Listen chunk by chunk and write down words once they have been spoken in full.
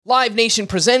Live Nation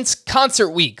presents Concert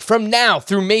Week. From now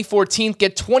through May 14th,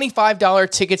 get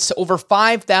 $25 tickets to over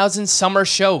 5,000 summer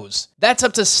shows. That's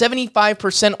up to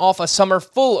 75% off a summer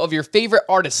full of your favorite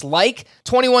artists like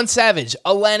 21 Savage,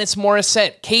 Alanis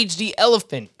Morissette, Cage the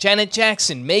Elephant, Janet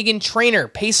Jackson, Meghan Trainor,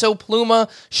 Peso Pluma,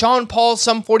 Sean Paul,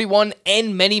 Sum 41,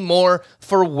 and many more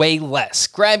for way less.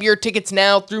 Grab your tickets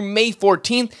now through May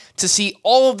 14th to see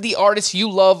all of the artists you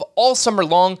love all summer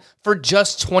long for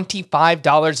just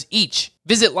 $25 each.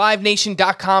 Visit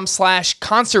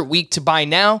livenation.com/Concert Week to buy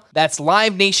now. That's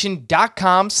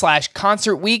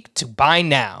livenation.com/Concert Week to buy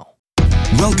now.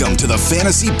 Welcome to the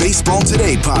Fantasy Baseball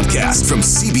Today podcast from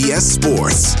CBS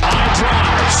Sports. High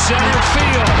drive, center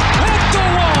field, hit the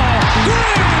wall,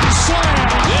 grand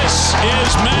slam. This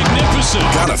is magnificent.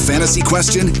 Got a fantasy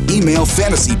question? Email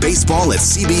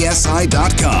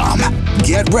fantasybaseball@cbsi.com.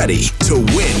 Get ready to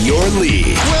win your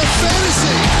league. Where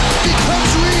fantasy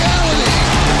becomes reality.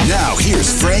 Now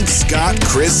here's Frank, Scott,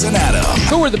 Chris, and Adam.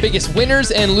 Who are the biggest winners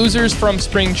and losers from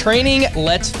spring training?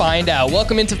 Let's find out.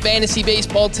 Welcome into Fantasy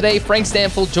Baseball Today. Frank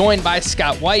Stanfield joined by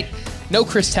Scott White. No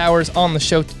Chris Towers on the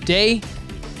show today.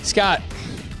 Scott,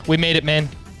 we made it, man.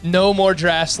 No more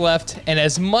drafts left. And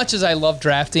as much as I love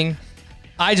drafting,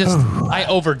 I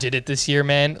overdid it this year,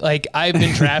 man. Like, I've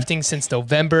been drafting since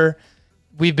November.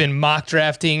 We've been mock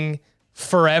drafting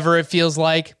forever, it feels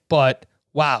like. But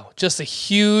wow, just a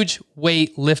huge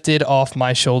weight lifted off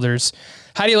my shoulders.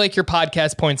 How do you like your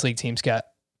podcast points league team, Scott?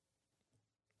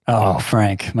 Oh,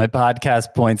 Frank, my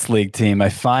podcast points league team. I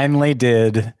finally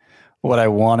did what I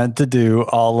wanted to do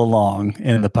all along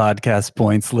in the podcast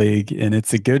points league, and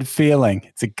it's a good feeling.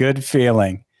 It's a good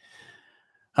feeling.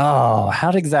 Oh, how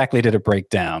exactly did it break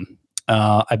down?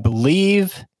 I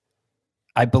believe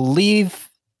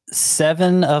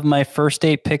 7 of my first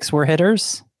 8 picks were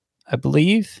hitters. I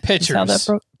believe. Pitchers.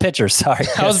 Pitchers, sorry.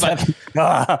 I was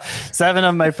about 7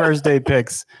 of my first 8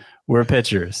 picks were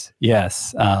pitchers.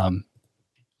 Yes.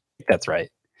 That's right.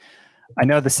 I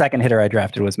know the second hitter I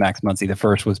drafted was Max Muncy. The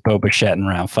first was Bo Bichette in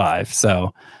round 5.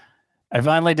 So I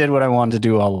finally did what I wanted to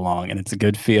do all along, and it's a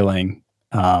good feeling.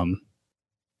 I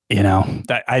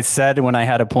said when I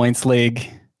had a points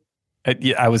league,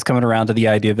 I was coming around to the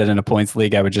idea that in a points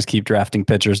league, I would just keep drafting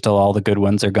pitchers till all the good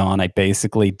ones are gone. I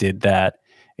basically did that,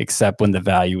 except when the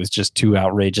value was just too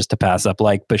outrageous to pass up,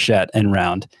 like Bichette in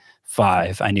round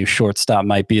 5. I knew shortstop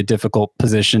might be a difficult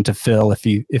position to fill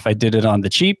if I did it on the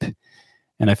cheap,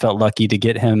 and I felt lucky to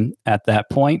get him at that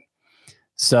point.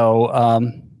 So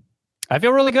I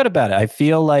feel really good about it. I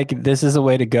feel like this is a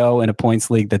way to go in a points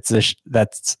league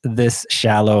that's this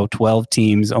shallow, 12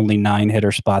 teams, only 9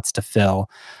 hitter spots to fill.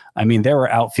 I mean, there were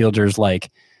outfielders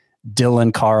like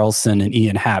Dylan Carlson and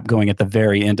Ian Happ going at the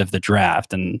very end of the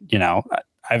draft, and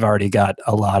I've already got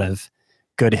a lot of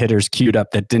good hitters queued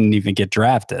up that didn't even get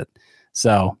drafted.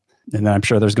 So, and then I'm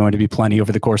sure there's going to be plenty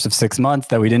over the course of 6 months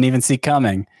that we didn't even see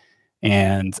coming.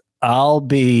 And I'll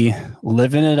be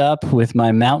living it up with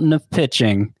my mountain of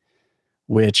pitching,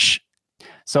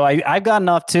 I've gotten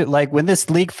off to, like, when this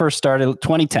league first started,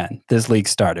 2010, this league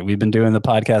started. We've been doing the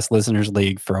Podcast Listeners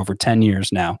League for over 10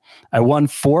 years now. I won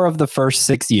 4 of the first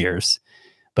 6 years,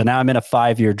 but now I'm in a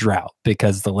 5-year drought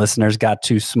because the listeners got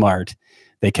too smart.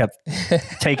 They kept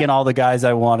taking all the guys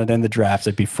I wanted in the drafts.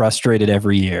 I'd be frustrated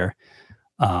every year.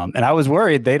 And I was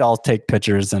worried they'd all take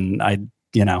pitchers, and I'd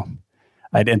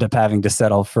end up having to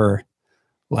settle for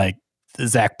like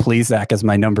Zach Plesac as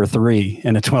my number 3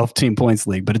 in a 12-team points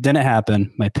league, but it didn't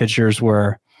happen. My pitchers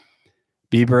were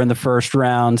Bieber in the first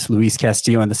round, Luis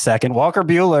Castillo in the second, Walker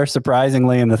Buehler,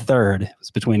 surprisingly, in the third. It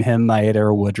was between him, Maeda,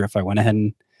 or Woodruff. I went ahead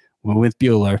and went with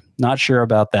Buehler. Not sure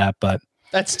about that, but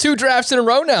that's 2 drafts in a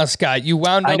row now, Scott. You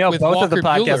wound up with both Walker of the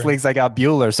podcast Buehler. leagues I got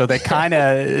Buehler, so they kind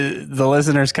of the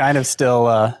listeners kind of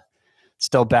still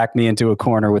back me into a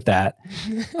corner with that.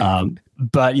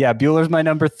 But yeah, Buehler's my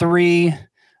number 3.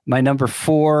 My number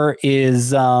 4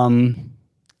 is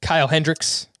Kyle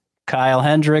Hendricks.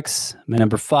 My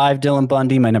number 5, Dylan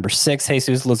Bundy. My number 6,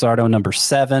 Jesus Luzardo. Number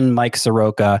 7, Mike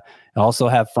Soroka. I also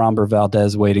have Framber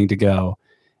Valdez waiting to go.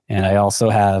 And I also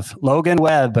have Logan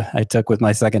Webb I took with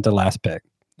my second to last pick.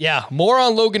 Yeah, more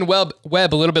on Logan Webb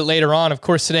a little bit later on. Of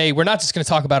course, today we're not just going to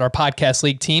talk about our podcast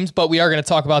league teams, but we are going to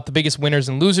talk about the biggest winners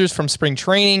and losers from spring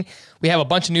training. We have a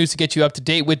bunch of news to get you up to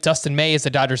date with. Dustin May is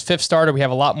the Dodgers' 5th starter. We have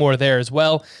a lot more there as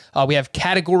well. We have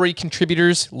category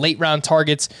contributors, late round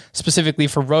targets, specifically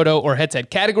for Roto or head-to-head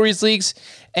categories leagues.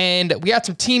 And we got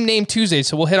some Team Name Tuesdays,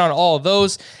 so we'll hit on all of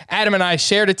those. Adam and I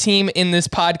shared a team in this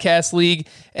podcast league,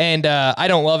 and I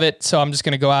don't love it, so I'm just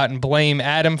going to go out and blame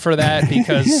Adam for that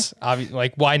because,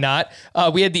 why not?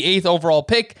 We had the 8th overall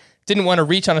pick. Didn't want to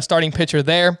reach on a starting pitcher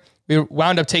there. we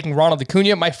wound up taking Ronald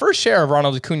Acuna, my first share of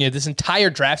Ronald Acuna this entire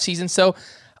draft season. So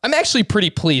I'm actually pretty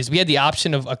pleased. We had the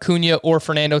option of Acuna or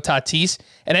Fernando Tatis,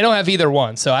 and I don't have either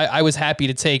one. So I was happy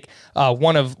to take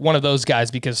one of those guys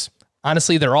because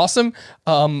honestly, they're awesome.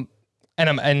 I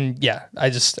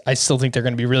still think they're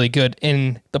going to be really good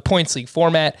in the points league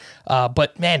format.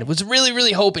 But man, was really,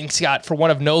 really hoping, Scott, for one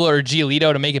of Nola or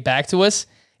Giolito to make it back to us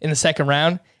in the second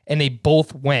round, and they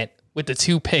both went with the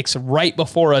 2 picks right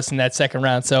before us in that second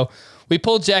round. So we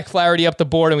pulled Jack Flaherty up the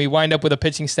board, and we wind up with a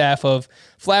pitching staff of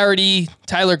Flaherty,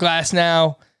 Tyler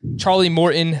Glasnow, Charlie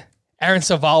Morton, Aaron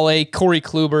Savale, Corey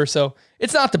Kluber. So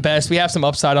it's not the best. We have some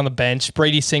upside on the bench.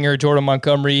 Brady Singer, Jordan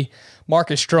Montgomery,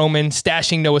 Marcus Stroman,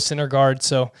 stashing Noah Syndergaard.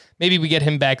 So maybe we get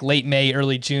him back late May,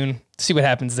 early June. See what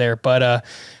happens there. But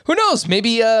who knows?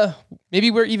 Maybe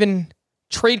we're even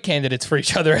trade candidates for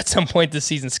each other at some point this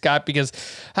season, Scott, because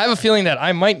I have a feeling that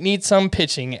I might need some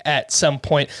pitching at some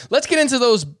point. Let's get into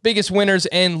those biggest winners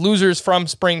and losers from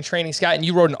spring training, Scott, and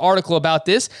you wrote an article about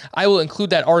this. I will include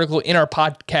that article in our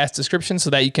podcast description so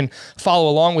that you can follow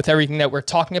along with everything that we're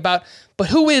talking about. But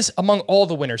who is, among all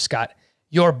the winners, Scott,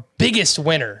 your biggest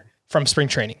winner from spring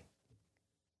training?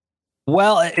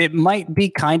 Well, it might be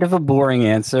kind of a boring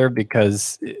answer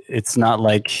because it's not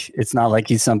like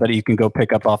he's somebody you can go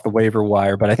pick up off the waiver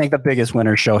wire. But I think the biggest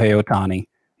winner is Shohei Ohtani.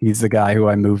 He's the guy who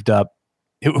I moved up,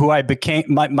 who I became.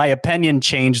 My opinion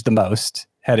changed the most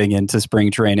heading into spring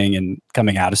training and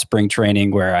coming out of spring training,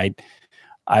 where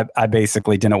I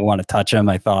basically didn't want to touch him.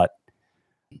 I thought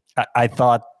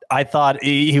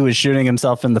he was shooting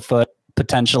himself in the foot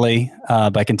potentially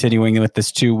by continuing with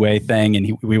this 2-way thing,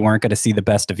 and we weren't going to see the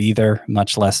best of either,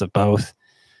 much less of both.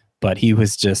 But he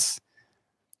was just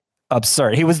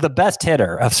absurd. He was the best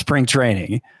hitter of spring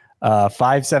training,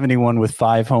 571 with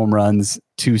 5 home runs,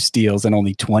 2 steals, and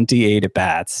only 28 at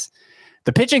bats.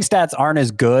 The pitching stats aren't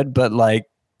as good, but like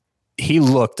he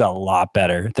looked a lot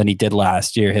better than he did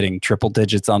last year, hitting triple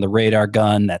digits on the radar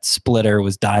gun. That splitter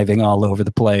was diving all over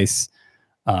the place.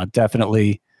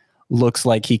 Definitely looks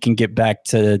like he can get back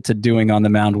to doing on the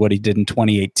mound what he did in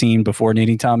 2018 before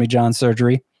needing Tommy John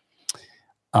surgery.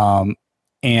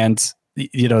 And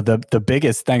you know, the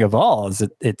biggest thing of all is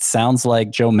it sounds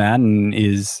like Joe Maddon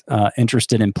is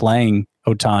interested in playing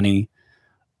Ohtani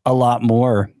a lot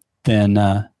more than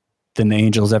the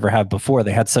Angels ever have before.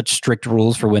 They had such strict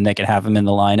rules for when they could have him in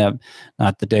the lineup,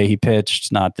 not the day he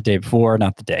pitched, not the day before,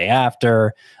 not the day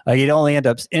after. He'd only end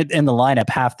up in the lineup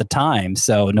half the time.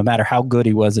 So no matter how good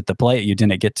he was at the plate, you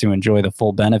didn't get to enjoy the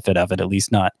full benefit of it, at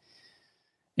least not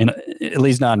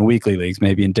in weekly leagues,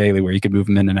 maybe in daily where you could move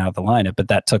him in and out of the lineup. But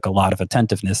that took a lot of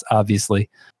attentiveness, obviously.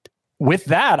 With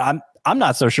that, I'm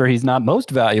not so sure he's not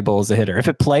most valuable as a hitter. If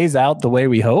it plays out the way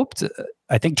we hoped,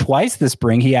 I think twice this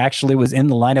spring he actually was in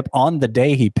the lineup on the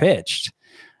day he pitched.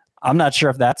 I'm not sure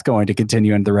if that's going to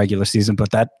continue in the regular season,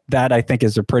 but that I think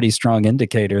is a pretty strong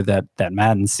indicator that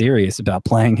Maddon's serious about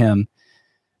playing him,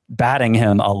 batting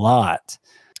him a lot.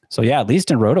 So yeah, at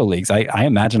least in roto leagues, I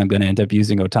imagine I'm going to end up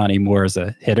using Ohtani more as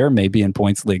a hitter, maybe in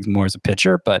points leagues more as a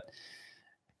pitcher, but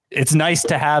it's nice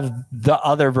to have the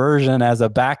other version as a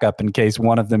backup in case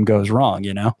one of them goes wrong,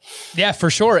 you know? Yeah, for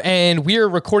sure. And we are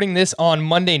recording this on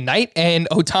Monday night, and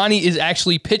Ohtani is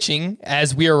actually pitching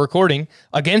as we are recording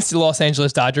against the Los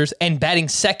Angeles Dodgers and batting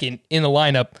second in the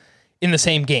lineup in the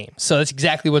same game. So that's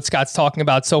exactly what Scott's talking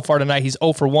about so far tonight. He's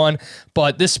 0 for 1,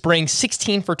 but this spring,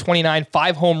 16 for 29,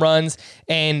 5 home runs,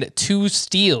 and 2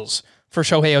 steals for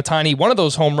Shohei Ohtani. One of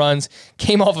those home runs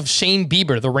came off of Shane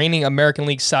Bieber, the reigning American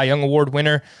League Cy Young Award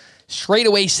winner, straight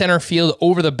away center field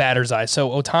over the batter's eye. So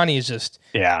Ohtani is just...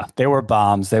 Yeah, they were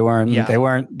bombs. These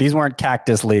weren't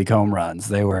Cactus League home runs.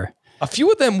 They were... A few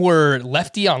of them were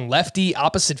lefty on lefty,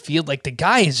 opposite field. Like, the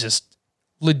guy is just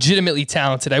legitimately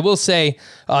talented. I will say,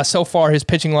 so far, his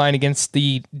pitching line against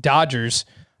the Dodgers,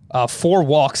 4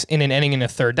 walks in an inning and a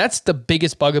third. That's the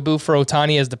biggest bugaboo for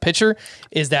Ohtani as the pitcher,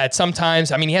 is that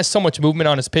sometimes, I mean, he has so much movement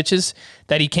on his pitches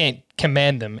that he can't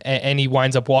command them, and he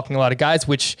winds up walking a lot of guys,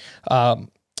 which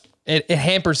it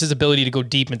hampers his ability to go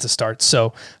deep into starts.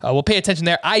 So we'll pay attention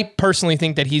there. I personally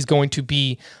think that he's going to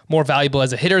be more valuable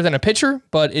as a hitter than a pitcher,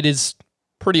 but it is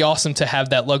pretty awesome to have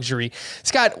that luxury.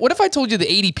 Scott, what if I told you the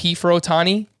ADP for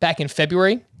Ohtani back in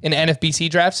February in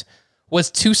NFBC drafts was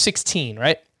 216,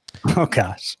 right? Oh,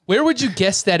 gosh. Where would you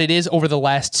guess that it is over the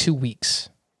last 2 weeks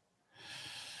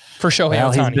for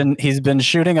Shohei Ohtani? He's been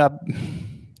shooting up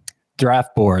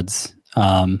draft boards.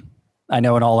 I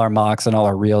know in all our mocks and all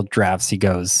our real drafts, he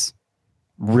goes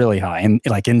really high and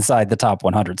like inside the top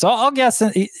 100. So I'll guess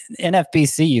in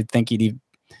NFBC, you'd think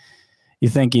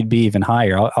he'd be even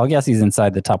higher. I'll guess he's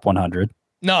inside the top 100.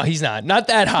 No, he's not. Not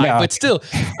that high, No. but still.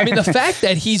 I mean, the fact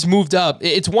that he's moved up,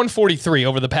 it's 143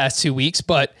 over the past 2 weeks,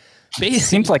 but basically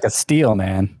Seems like a steal,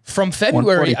 man. from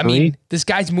February, I 143? mean, this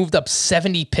guy's moved up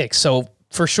 70 picks. So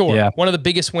for sure, Yeah. one of the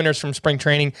biggest winners from spring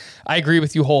training. I agree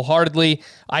with you wholeheartedly.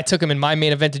 I took him in my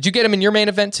main event. Did you get him in your main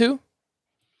event too?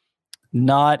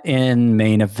 Not in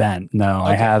main event. No,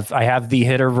 Okay. I have the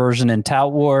hitter version in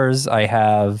Tout Wars. I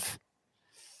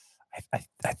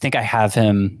think I have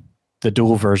him the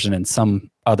dual version in some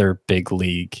other big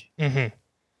league. Mm-hmm.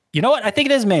 You know what? I think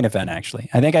it is main event, actually.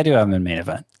 I think I do have him in main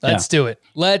event. Let's do it.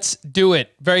 Let's do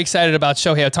it. Very excited about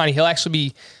Shohei Ohtani. He'll actually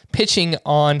be pitching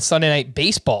on Sunday Night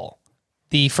Baseball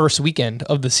the first weekend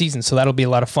of the season. So that'll be a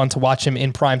lot of fun to watch him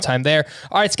in prime time there.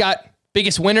 All right, Scott,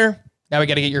 biggest winner. Now we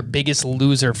got to get your biggest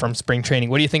loser from spring training.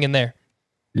 What are you thinking there?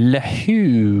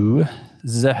 Lahu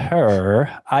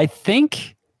Zahar, I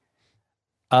think,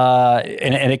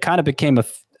 and it kind of became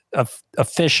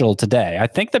official today. I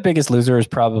think the biggest loser is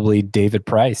probably David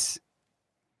Price.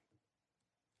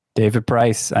 David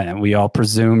Price, and we all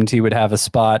presumed he would have a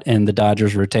spot in the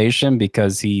Dodgers rotation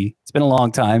because it's been a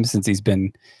long time since he's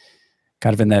been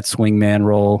kind of in that swingman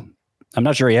role. I'm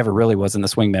not sure he ever really was in the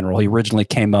swingman role. He originally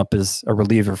came up as a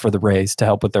reliever for the Rays to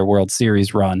help with their World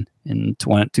Series run in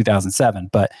 2007,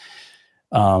 but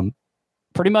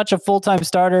pretty much a full-time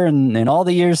starter in all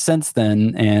the years since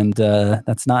then, and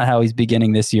that's not how he's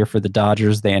beginning this year for the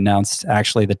Dodgers. They announced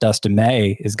actually that Dustin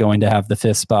May is going to have the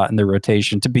 5th spot in the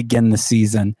rotation to begin the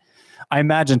season. I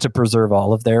imagine to preserve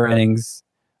all of their innings,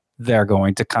 they're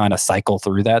going to kind of cycle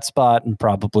through that spot and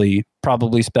probably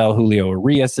spell Julio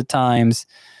Urias at times.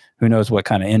 Who knows what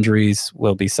kind of injuries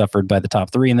will be suffered by the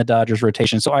top 3 in the Dodgers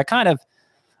rotation. So I kind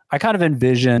of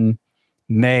envision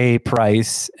May,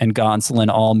 Price, and Gonsolin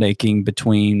all making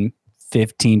between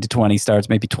 15 to 20 starts,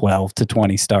 maybe 12 to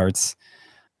 20 starts.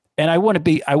 And I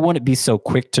wouldn't be so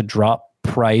quick to drop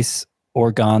Price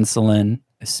or Gonsolin,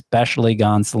 especially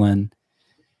Gonsolin,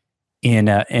 in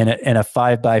a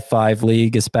 5x5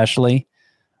 league, especially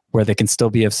where they can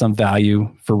still be of some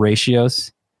value for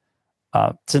ratios.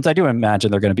 Since I do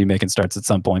imagine they're going to be making starts at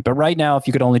some point. But right now, if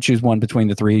you could only choose one between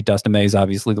the 3, Dustin May is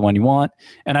obviously the one you want.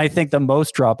 And I think the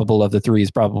most droppable of the 3 is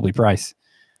probably Price.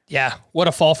 Yeah, what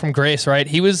a fall from grace, right?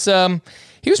 He was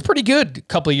pretty good a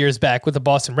couple of years back with the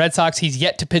Boston Red Sox. He's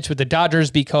yet to pitch with the Dodgers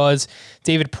because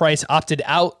David Price opted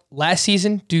out last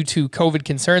season due to COVID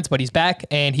concerns, but he's back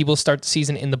and he will start the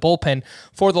season in the bullpen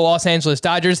for the Los Angeles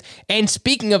Dodgers. And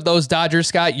speaking of those Dodgers,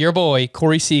 Scott, your boy,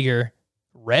 Corey Seager,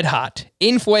 red hot.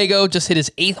 In Fuego, just hit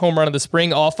his 8th home run of the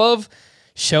spring off of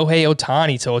Shohei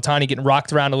Ohtani. So Ohtani getting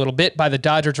rocked around a little bit by the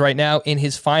Dodgers right now in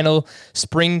his final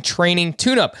spring training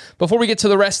tune-up. Before we get to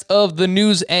the rest of the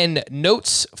news and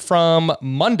notes from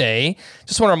Monday,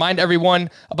 just want to remind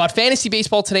everyone about Fantasy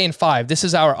Baseball Today in 5. This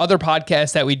is our other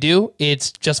podcast that we do.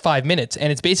 It's just 5 minutes,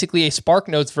 and it's basically a Spark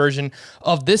Notes version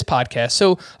of this podcast.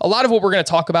 So a lot of what we're going to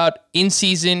talk about in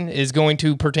season is going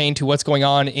to pertain to what's going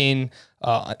on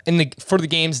for the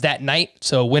games that night.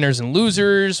 So winners and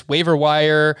losers, waiver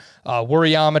wire,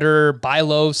 worryometer, buy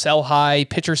low, sell high,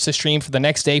 pitchers to stream for the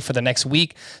next day, for the next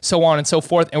week, so on and so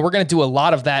forth. And we're going to do a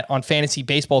lot of that on Fantasy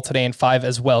Baseball Today in 5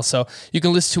 as well. So you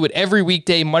can listen to it every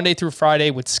weekday, Monday through Friday,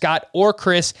 with Scott or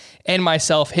Chris and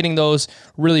myself hitting those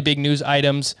really big news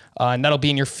items. And that'll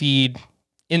be in your feed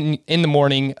in the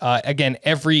morning, again,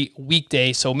 every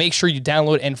weekday. So make sure you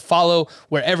download and follow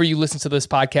wherever you listen to this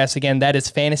podcast. Again, that is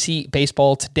Fantasy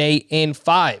Baseball Today in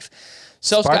 5.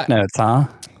 So Spark Scott, Notes, huh?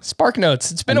 Spark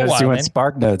Notes. It's been a while, You man. went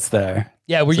Spark Notes there.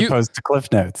 Yeah, as opposed to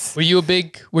Cliff Notes. Were you a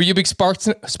big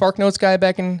Spark Notes guy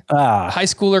back in high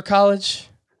school or college?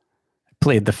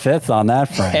 Played the 5th on that,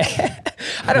 Frank.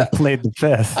 I played the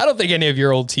 5th. I don't think any of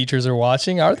your old teachers are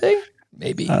watching, are they?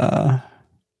 Maybe.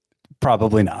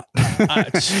 Probably not.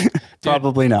 Dude,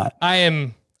 Probably not. I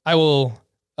will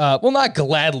not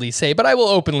gladly say, but I will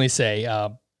openly say,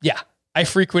 yeah, I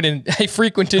frequented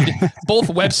both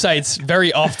websites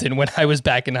very often when I was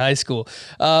back in high school.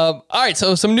 All right,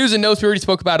 so some news and notes we already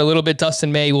spoke about a little bit.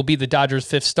 Dustin May will be the Dodgers'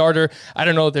 5th starter. I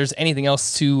don't know if there's anything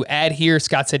else to add here.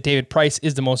 Scott said David Price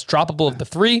is the most droppable of the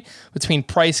 3 between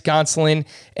Price, Gonsolin,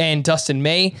 and Dustin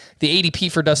May. The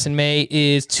ADP for Dustin May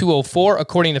is 204,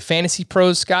 according to Fantasy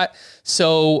Pros, Scott.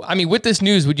 So, I mean, with this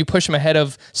news, would you push him ahead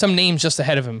of some names just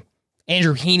ahead of him?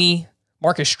 Andrew Heaney,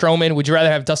 Marcus Stroman. Would you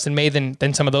rather have Dustin May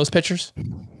than some of those pitchers?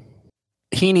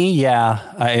 Heaney, yeah.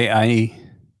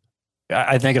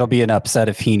 I think it'll be an upset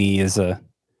if Heaney is a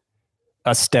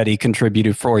steady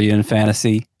contributor for you in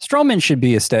fantasy. Stroman should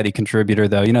be a steady contributor,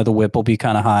 though. You know, the whip will be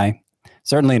kind of high.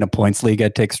 Certainly in a points league,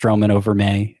 I'd take Stroman over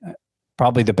May.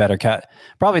 Probably the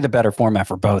better format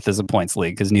for both is a points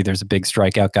league because neither's a big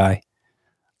strikeout guy.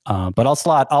 But I'll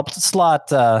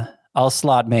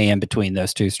slot May in between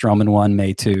those two. Stroman 1,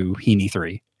 May 2, Heaney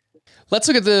 3. Let's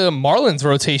look at the Marlins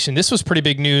rotation. This was pretty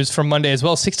big news from Monday as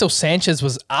well. Sixto Sanchez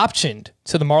was optioned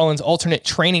to the Marlins alternate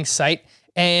training site.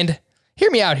 And hear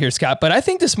me out here, Scott, but I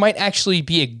think this might actually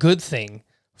be a good thing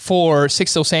for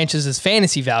Sixto Sanchez's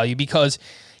fantasy value because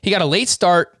he got a late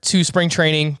start to spring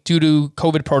training due to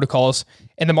COVID protocols,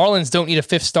 and the Marlins don't need a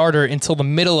fifth starter until the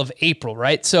middle of April,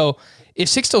 right? So if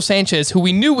Sixto Sanchez, who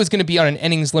we knew was going to be on an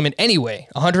innings limit anyway,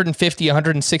 150,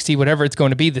 160, whatever it's going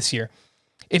to be this year,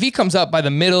 if he comes up by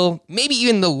the middle, maybe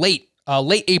even the late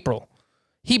April,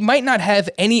 he might not have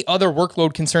any other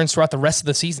workload concerns throughout the rest of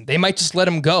the season. They might just let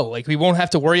him go. Like, we won't have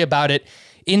to worry about it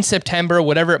in September,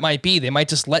 whatever it might be. They might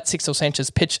just let Sixto Sanchez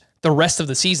pitch the rest of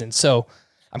the season. So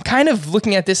I'm kind of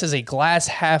looking at this as a glass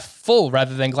half full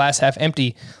rather than glass half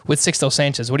empty with Sixto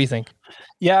Sanchez. What do you think?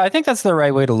 Yeah, I think that's the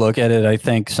right way to look at it. I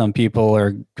think some people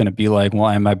are going to be like,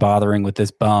 why am I bothering with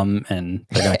this bum? And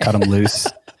they're going to cut him loose.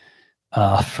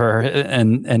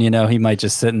 And he might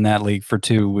just sit in that league for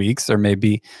 2 weeks, or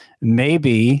maybe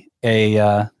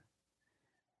a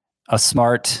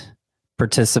smart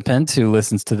participant who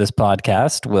listens to this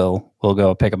podcast will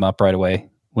go pick him up right away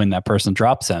when that person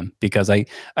drops him. Because I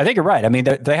think you're right. I mean,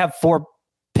 they have 4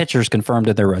 pitchers confirmed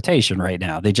in their rotation right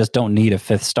now. They just don't need a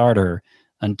fifth starter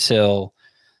until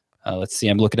let's see.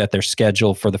 I'm looking at their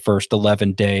schedule for the first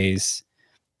 11 days.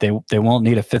 They won't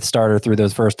need a fifth starter through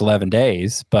those first 11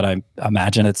 days, but I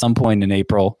imagine at some point in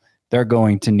April, they're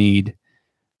going to need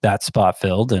that spot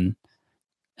filled. And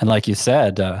like you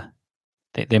said,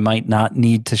 they might not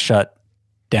need to shut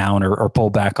down or pull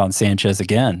back on Sanchez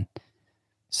again.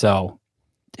 So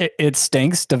it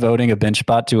stinks devoting a bench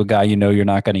spot to a guy you're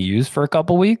not going to use for a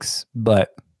couple weeks,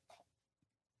 but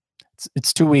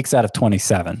it's 2 weeks out of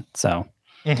 27. So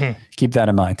keep that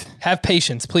in mind. Have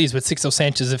patience, please, with Sixto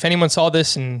Sanchez. If anyone saw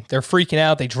this and they're freaking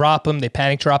out, they drop him, they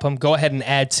panic drop him, go ahead and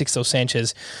add Sixto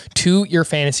Sanchez to your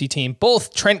fantasy team.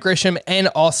 Both Trent Grisham and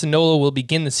Austin Nola will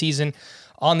begin the season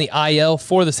on the IL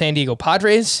for the San Diego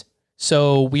Padres.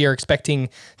 So we are expecting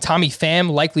Tommy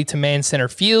Pham likely to man center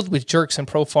field with Jerks and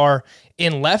Profar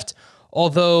in left,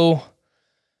 although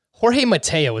Jorge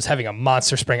Mateo is having a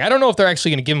monster spring. I don't know if they're actually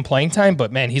going to give him playing time,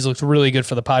 but man, he's looked really good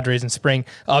for the Padres in spring.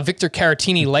 Victor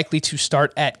Caratini likely to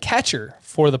start at catcher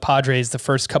for the Padres the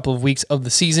first couple of weeks of the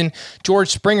season. George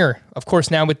Springer, of course,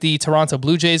 now with the Toronto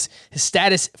Blue Jays. His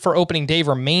status for opening day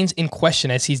remains in question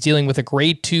as he's dealing with a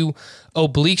grade 2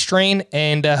 oblique strain,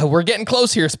 and we're getting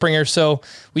close here, Springer, so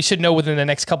we should know within the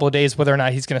next couple of days whether or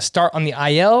not he's going to start on the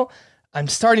IL. I'm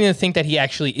starting to think that he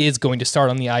actually is going to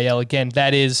start on the IL again.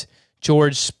 That is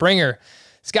George Springer.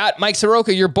 Scott, Mike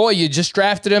Soroka, your boy, you just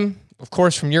drafted him, of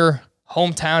course, from your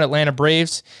hometown, Atlanta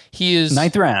Braves. He is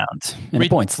 9th round in a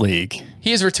points league.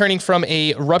 He is returning from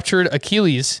a ruptured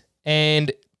Achilles,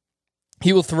 and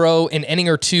he will throw an inning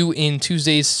or two in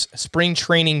Tuesday's spring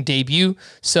training debut.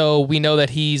 So we know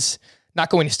that he's not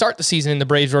going to start the season in the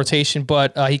Braves rotation,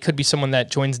 but he could be someone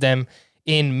that joins them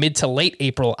in mid to late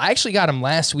April. I actually got him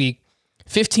last week,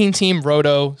 15-team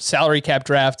roto, salary cap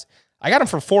draft. I got him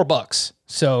for $4.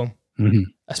 So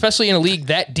especially in a league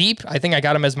that deep, I think I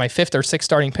got him as my 5th or 6th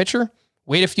starting pitcher.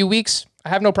 Wait a few weeks, I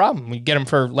have no problem. We get him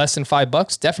for less than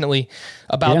 $5. Definitely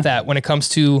about that when it comes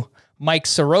to Mike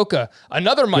Soroka.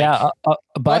 Another Mike. Yeah.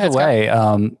 By the way,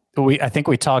 I think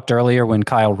we talked earlier when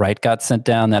Kyle Wright got sent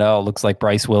down that, it looks like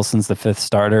Bryce Wilson's the 5th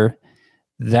starter.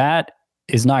 That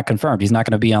is not confirmed. He's not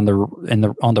going to be on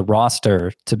the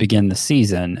roster to begin the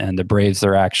season. And the Braves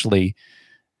are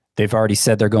they've already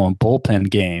said they're going bullpen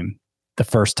game the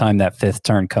first time that 5th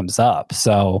turn comes up.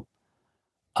 So,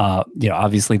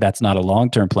 obviously that's not a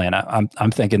long-term plan.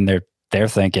 I'm thinking they're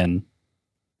thinking,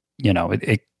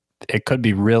 it could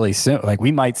be really soon. Like,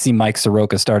 we might see Mike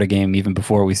Soroka start a game even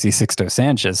before we see Sixto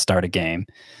Sanchez start a game.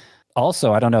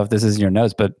 Also, I don't know if this is in your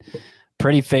notes, but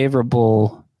pretty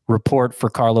favorable report for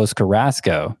Carlos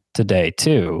Carrasco today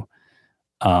too.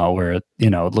 Where it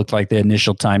looked like the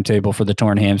initial timetable for the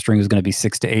torn hamstring was going to be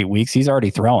 6 to 8 weeks. He's already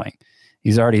throwing,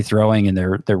 and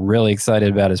they're really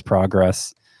excited about his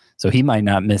progress. So he might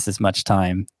not miss as much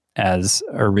time as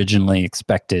originally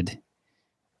expected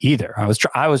either. I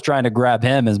was trying to grab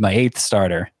him as my 8th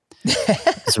starter.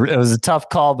 It was a tough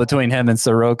call between him and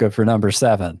Soroka for number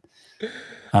 7.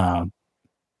 But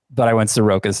I went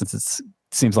Soroka since it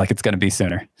seems like it's going to be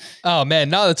sooner. Oh man,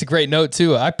 no, that's a great note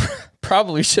too. I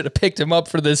probably should have picked him up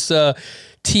for this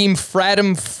Team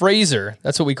Fratum Fraser.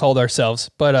 That's what we called ourselves.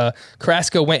 But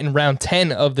Carrasco went in round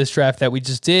 10 of this draft that we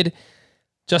just did,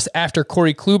 just after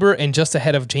Corey Kluber and just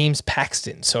ahead of James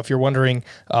Paxton. So if you're wondering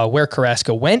where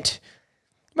Carrasco went,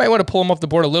 You might want to pull him off the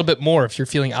board a little bit more if you're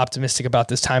feeling optimistic about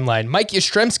this timeline. Mike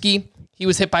Yastrzemski, he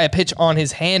was hit by a pitch on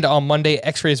his hand on Monday.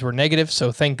 X-rays were negative,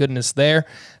 so thank goodness there.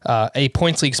 A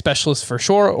points league specialist for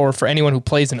sure, or for anyone who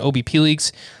plays in OBP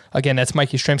leagues. Again, that's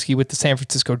Mike Yastrzemski with the San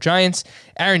Francisco Giants.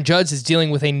 Aaron Judge is dealing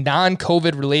with a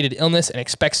non-COVID related illness and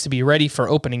expects to be ready for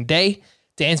opening day.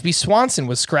 Dansby Swanson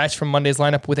was scratched from Monday's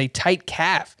lineup with a tight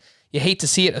calf. You hate to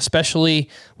see it, especially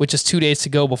with just 2 days to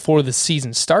go before the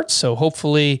season starts. So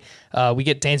hopefully we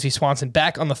get Dansby Swanson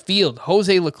back on the field.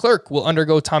 Jose Leclerc will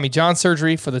undergo Tommy John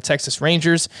surgery for the Texas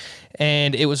Rangers.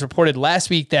 And it was reported last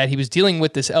week that he was dealing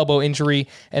with this elbow injury.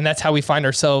 And that's how we find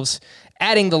ourselves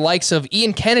adding the likes of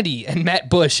Ian Kennedy and Matt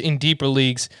Bush in deeper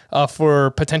leagues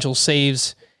for potential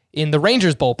saves in the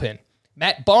Rangers bullpen.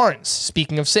 Matt Barnes,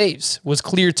 speaking of saves, was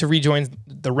cleared to rejoin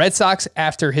the Red Sox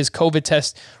after his COVID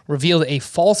test revealed a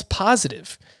false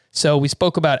positive. So we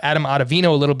spoke about Adam Ottavino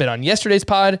a little bit on yesterday's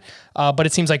pod, but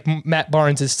it seems like Matt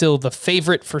Barnes is still the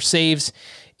favorite for saves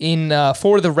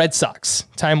for the Red Sox.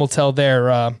 Time will tell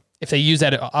there if they use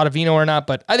that Ottavino or not,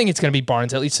 but I think it's going to be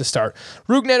Barnes, at least to start.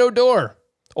 Rougned Odor,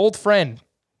 old friend.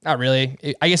 Not really.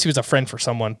 I guess he was a friend for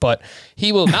someone, but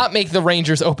he will not make the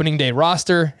Rangers opening day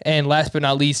roster. And last but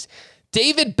not least,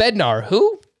 David Bednar,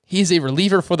 who he's a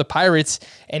reliever for the Pirates,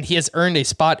 and he has earned a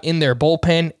spot in their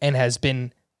bullpen and has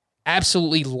been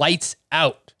absolutely lights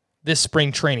out this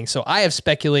spring training. So I have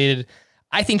speculated,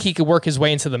 I think he could work his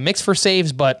way into the mix for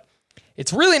saves, but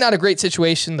it's really not a great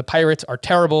situation. The Pirates are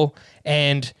terrible,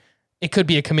 and it could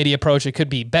be a committee approach. It could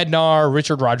be Bednar,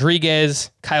 Richard Rodriguez.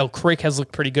 Kyle Crick has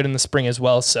looked pretty good in the spring as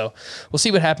well. So we'll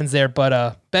see what happens there.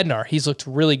 But Bednar, he's looked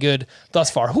really good thus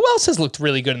far. Who else has looked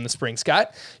really good in the spring,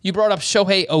 Scott? You brought up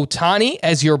Shohei Ohtani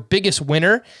as your biggest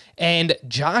winner. And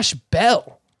Josh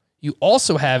Bell, you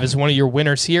also have as one of your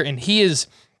winners here. And he is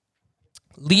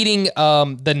leading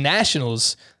the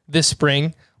Nationals this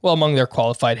spring. Well, among their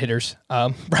qualified hitters.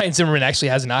 Ryan Zimmerman actually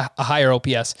has a higher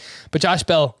OPS. But Josh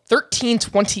Bell,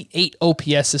 1328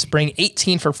 OPS this spring,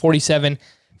 18 for 47,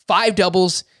 5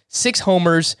 doubles, 6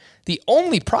 homers. The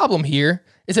only problem here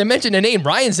is I mentioned a name.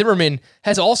 Ryan Zimmerman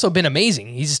has also been amazing.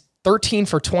 He's 13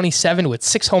 for 27 with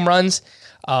 6 home runs.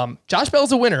 Josh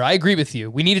Bell's a winner. I agree with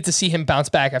you. We needed to see him bounce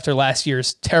back after last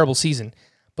year's terrible season.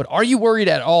 But are you worried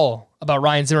at all about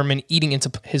Ryan Zimmerman eating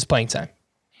into his playing time?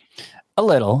 A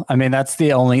little. I mean, that's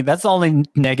the only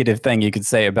negative thing you could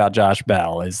say about Josh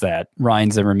Bell is that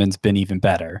Ryan Zimmerman's been even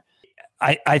better.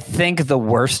 I think the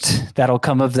worst that'll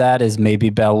come of that is maybe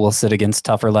Bell will sit against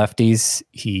tougher lefties.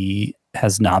 He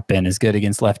has not been as good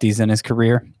against lefties in his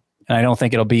career. And I don't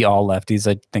think it'll be all lefties.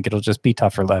 I think it'll just be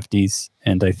tougher lefties.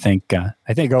 And I think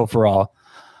overall,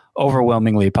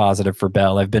 overwhelmingly positive for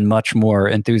Bell. I've been much more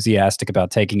enthusiastic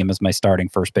about taking him as my starting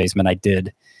first baseman. I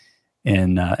did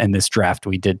in this draft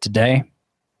we did today.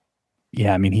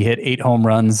 Yeah, I mean, he hit 8 home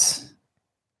runs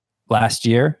last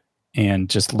year and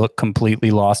just looked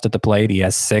completely lost at the plate. He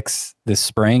has 6 this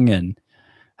spring and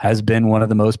has been one of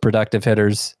the most productive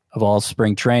hitters of all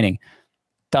spring training.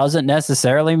 Doesn't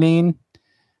necessarily mean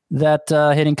that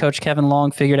hitting coach Kevin Long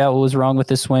figured out what was wrong with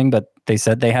his swing, but they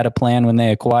said they had a plan when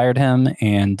they acquired him,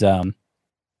 and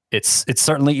it's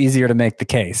certainly easier to make the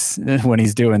case when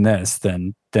he's doing this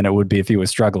than it would be if he was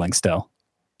struggling still.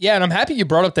 Yeah, and I'm happy you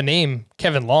brought up the name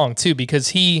Kevin Long, too, because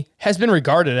he has been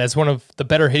regarded as one of the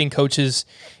better hitting coaches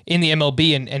in the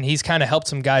MLB, and he's kind of helped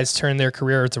some guys turn their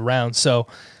careers around. So,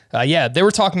 yeah, they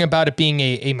were talking about it being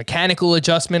a mechanical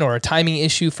adjustment or a timing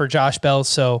issue for Josh Bell.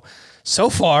 So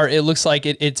far, it looks like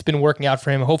it's been working out for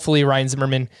him. Hopefully, Ryan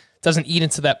Zimmerman doesn't eat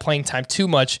into that playing time too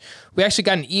much. We actually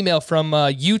got an email from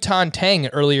Yutan Tang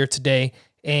earlier today,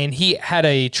 and he had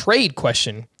a trade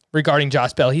question regarding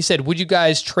Josh Bell. He said, would you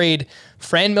guys trade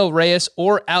Franmil Reyes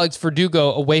or Alex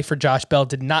Verdugo away for Josh Bell?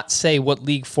 Did not say what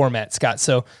league format, Scott.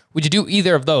 So would you do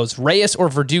either of those, Reyes or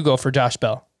Verdugo for Josh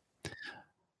Bell?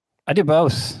 I do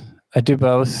both.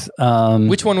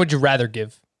 Which one would you rather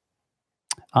give?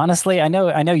 Honestly, I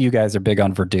know you guys are big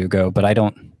on Verdugo, but I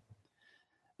don't.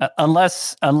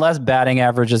 Unless batting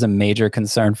average is a major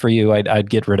concern for you, I'd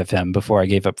get rid of him before I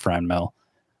gave up Franmil,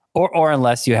 or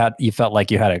unless you felt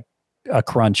like you had a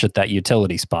crunch at that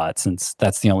utility spot, since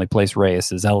that's the only place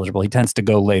Reyes is eligible. He tends to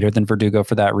go later than Verdugo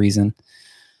for that reason.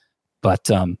 But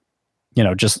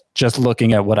just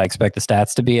looking at what I expect the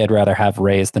stats to be, I'd rather have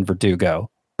Reyes than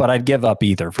Verdugo. But I'd give up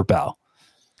either for Bell.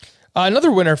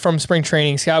 Another winner from spring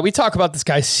training, Scott. We talk about this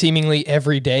guy seemingly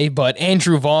every day, but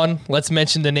Andrew Vaughn, let's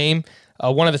mention the name.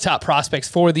 One of the top prospects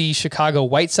for the Chicago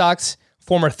White Sox,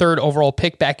 former 3rd overall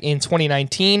pick back in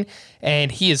 2019,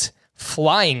 and he is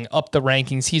flying up the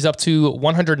rankings. He's up to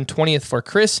 120th for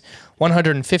Chris,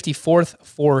 154th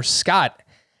for Scott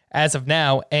as of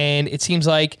now, and it seems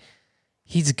like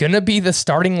he's going to be the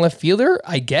starting left fielder,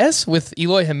 I guess, with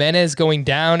Eloy Jimenez going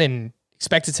down and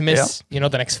expected to miss, the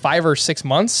next 5 or 6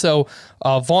 months. So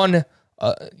Vaughn,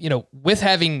 with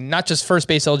having not just first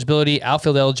base eligibility,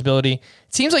 outfield eligibility,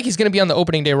 it seems like he's going to be on the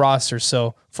opening day roster.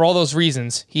 So for all those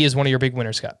reasons, he is one of your big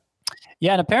winners, Scott.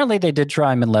 Yeah, and apparently they did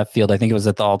try him in left field. I think it was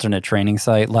at the alternate training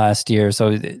site last year. So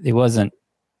it wasn't,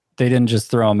 they didn't just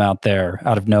throw him out there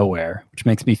out of nowhere, which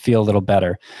makes me feel a little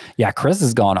better. Yeah, Chris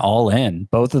has gone all in.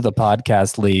 Both of the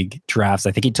podcast league drafts,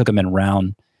 I think he took him in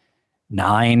round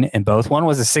 9 and both. One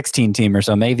was a 16-teamer,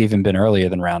 so it may have even been earlier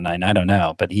than round 9. I don't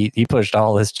know, but he pushed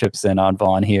all his chips in on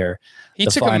Vaughn here. He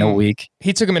took final week.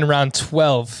 He took him in round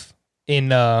 12 in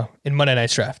Monday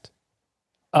Night's draft.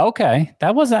 Okay,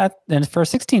 that was that. And for a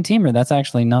 16-teamer, that's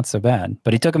actually not so bad.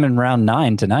 But he took him in round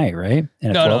 9 tonight, right?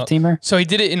 In a 12-teamer? So he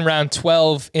did it in round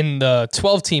 12 in the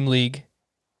 12-team league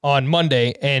on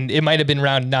Monday, and it might have been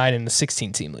round 9 in the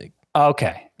 16-team league.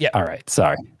 Okay. Yeah. All right.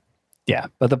 Sorry. Yeah.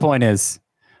 But the point is,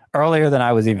 earlier than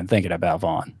I was even thinking about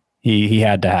Vaughn, he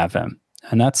had to have him.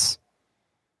 And that's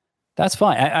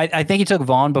fine. I think he took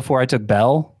Vaughn before I took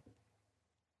Bell.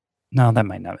 No, that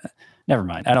might not. Never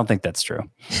mind. I don't think that's true.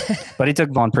 But he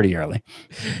took Vaughn pretty early.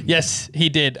 Yes, he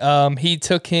did. He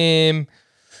took him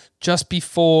just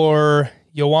before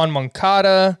Yoan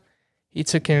Moncada. He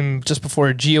took him just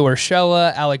before Gio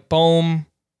Urshela, Alec Boehm,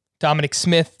 Dominic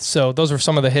Smith. So those were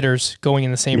some of the hitters going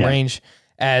in the same range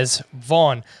as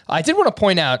Vaughn. I did want to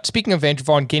point out, speaking of Andrew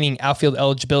Vaughn gaining outfield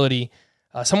eligibility,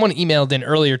 someone emailed in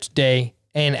earlier today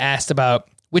and asked about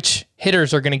which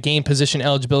hitters are going to gain position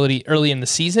eligibility early in the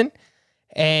season.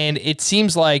 And it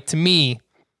seems like, to me,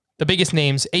 the biggest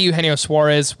names, Eugenio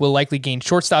Suarez will likely gain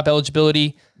shortstop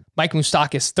eligibility. Mike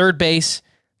Moustakas, third base.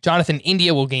 Jonathan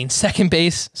India will gain second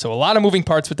base. So a lot of moving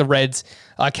parts with the Reds.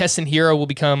 Keston Hiura will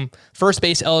become first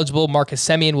base eligible. Marcus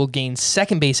Semien will gain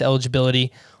second base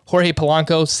eligibility. Jorge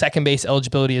Polanco, second base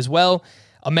eligibility as well.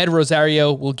 Ahmed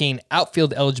Rosario will gain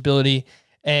outfield eligibility.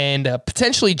 And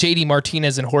potentially JD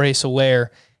Martinez and Jorge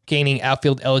Soler gaining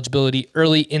outfield eligibility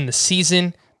early in the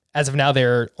season. As of now,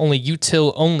 they're only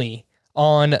util only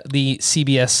on the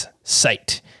CBS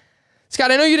site.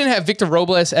 Scott, I know you didn't have Victor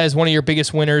Robles as one of your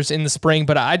biggest winners in the spring,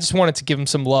 but I just wanted to give him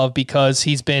some love because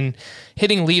he's been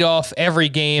hitting leadoff every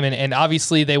game, and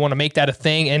obviously they want to make that a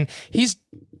thing, and he's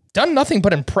done nothing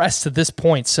but impress to this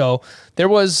point. So there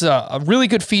was a really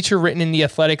good feature written in The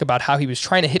Athletic about how he was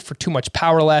trying to hit for too much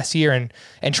power last year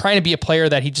and trying to be a player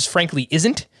that he just frankly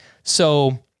isn't.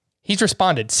 So he's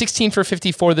responded. 16 for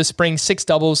 54 this spring, 6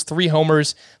 doubles, 3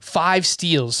 homers, 5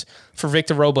 steals for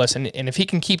Victor Robles. And if he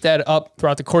can keep that up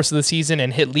throughout the course of the season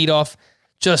and hit leadoff,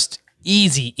 just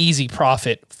easy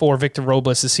profit for Victor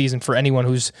Robles this season for anyone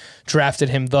who's drafted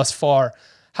him thus far.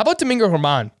 How about Domingo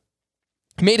Germán?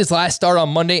 He made his last start on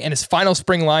Monday and his final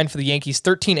spring line for the Yankees,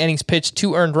 13 innings pitched,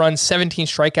 2 earned runs, 17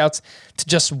 strikeouts to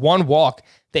just 1 walk.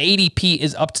 The ADP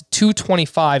is up to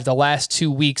 225 the last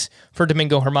 2 weeks for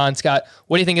Domingo Germán. Scott,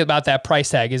 what do you think about that price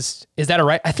tag? Is that all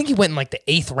right? I think he went in like the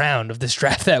 8th round of this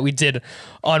draft that we did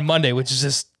on Monday, which is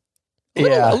just a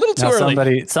little too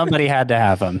early. Somebody had to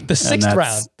have him. The 6th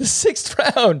round. The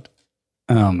 6th round.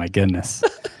 Oh my goodness.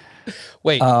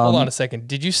 Wait, hold on a second.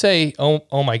 Did you say, oh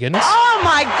my goodness? Oh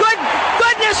my goodness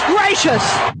gracious.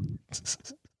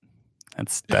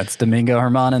 That's Domingo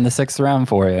Germán in the 6th round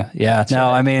for you. Yeah. That's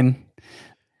right. I mean,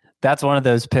 that's one of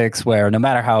those picks where no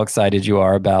matter how excited you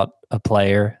are about a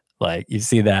player, like you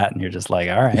see that and you're just like,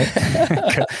 all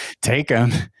right, take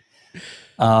him.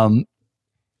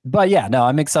 But yeah, no,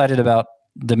 I'm excited about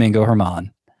Domingo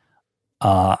Germán.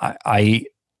 I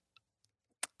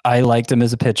liked him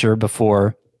as a pitcher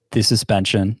before the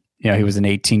suspension. He was an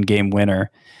 18-game winner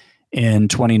in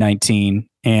 2019.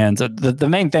 And the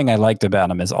main thing I liked about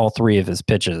him is all 3 of his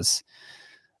pitches,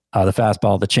 the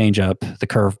fastball, the changeup, the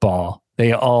curveball,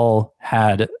 they all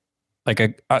had like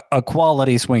a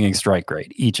quality swinging strike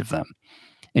rate, each of them.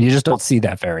 And you just don't see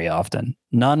that very often.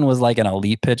 None was like an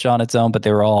elite pitch on its own, but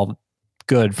they were all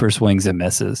good for swings and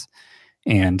misses.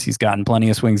 And he's gotten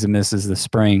plenty of swings and misses this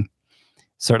spring.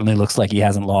 Certainly looks like he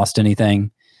hasn't lost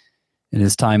anything in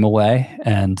his time away.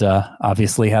 And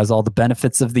obviously has all the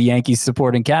benefits of the Yankees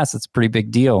supporting cast. It's a pretty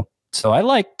big deal. So I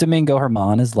like Domingo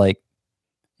Germán as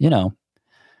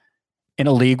in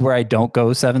a league where I don't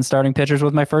go 7 starting pitchers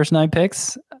with my first 9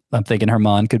 picks, I'm thinking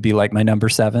Germán could be like my number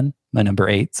 7, my number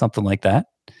 8, something like that.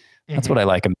 That's what I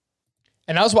like him.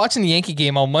 And I was watching the Yankee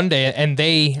game on Monday, and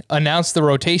they announced the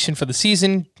rotation for the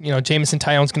season. Jameson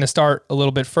Taillon's going to start a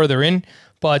little bit further in,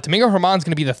 but Domingo Germán's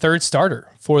going to be the 3rd starter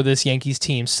for this Yankees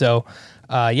team. So,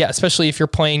 especially if you're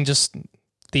playing just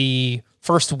the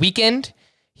first weekend,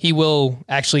 he will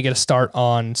actually get a start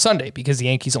on Sunday because the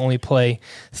Yankees only play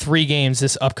 3 games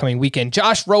this upcoming weekend.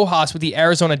 Josh Rojas with the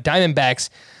Arizona Diamondbacks.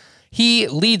 He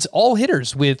leads all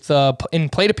hitters with in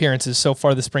plate appearances so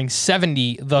far this spring,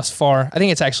 70 thus far. I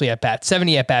think it's actually at bats,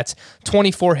 70 at bats,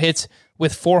 24 hits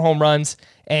with 4 home runs.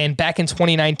 And back in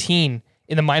 2019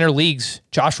 in the minor leagues,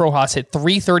 Josh Rojas hit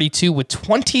 .332 with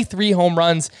 23 home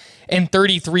runs and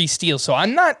 33 steals. So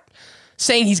I'm not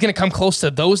saying he's going to come close to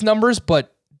those numbers,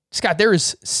 but Scott, there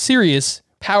is serious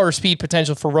power speed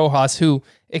potential for Rojas, who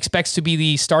expects to be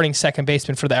the starting second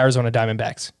baseman for the Arizona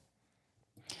Diamondbacks.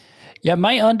 Yeah,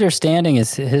 my understanding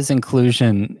is his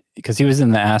inclusion, because he was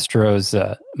in the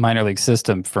Astros minor league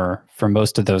system for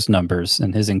most of those numbers,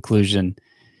 and his inclusion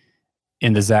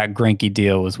in the Zach Greinke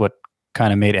deal was what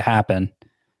kind of made it happen.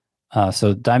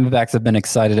 So Diamondbacks have been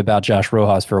excited about Josh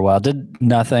Rojas for a while. Did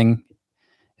nothing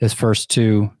his first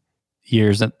 2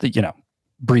 years,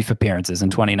 brief appearances in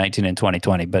 2019 and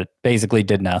 2020, but basically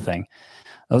did nothing.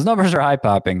 Those numbers are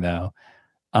eye-popping, though.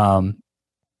 And,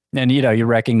 you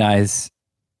recognize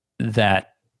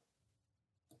that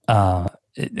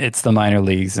it's the minor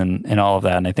leagues and all of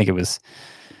that. And I think it was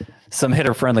some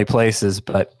hitter-friendly places,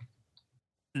 but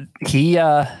he,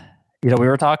 we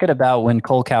were talking about when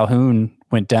Cole Calhoun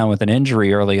went down with an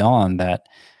injury early on, that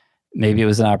maybe it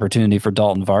was an opportunity for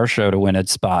Dalton Varsho to win a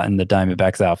spot in the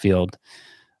Diamondbacks outfield.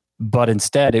 But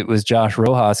instead, it was Josh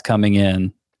Rojas coming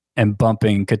in and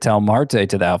bumping Ketel Marte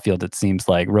to the outfield. It seems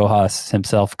like Rojas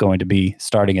himself going to be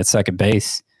starting at second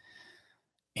base.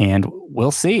 And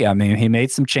we'll see. I mean, he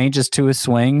made some changes to his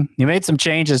swing. He made some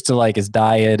changes to his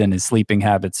diet and his sleeping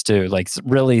habits too.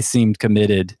 Really seemed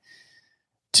committed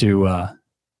to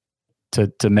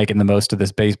making the most of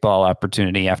this baseball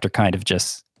opportunity after kind of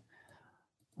just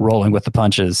rolling with the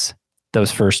punches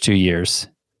those first 2 years.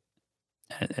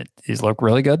 He's looked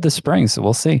really good this spring, so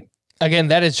we'll see. Again,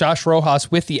 that is Josh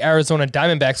Rojas with the Arizona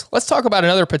Diamondbacks. Let's talk about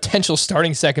another potential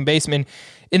starting second baseman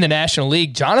in the National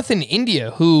League, Jonathan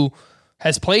India, who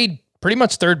has played pretty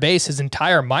much third base his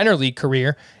entire minor league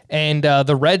career, and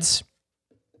the Reds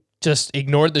just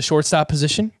ignored the shortstop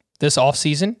position this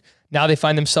offseason. Now they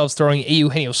find themselves throwing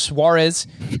Eugenio Suarez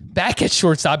back at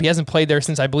shortstop. He hasn't played there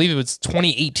since, I believe it was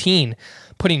 2018,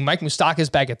 putting Mike Moustakas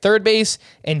back at third base,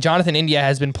 and Jonathan India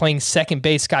has been playing second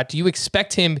base. Scott, do you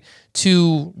expect him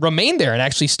to remain there and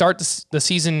actually start the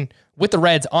season with the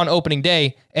Reds on opening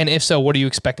day? And if so, what are you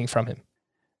expecting from him?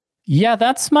 Yeah,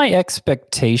 that's my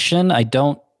expectation. I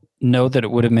don't know that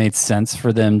it would have made sense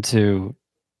for them to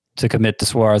commit to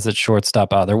Suarez at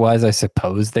shortstop. Otherwise, I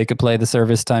suppose they could play the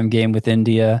service time game with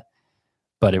India,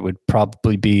 but it would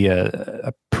probably be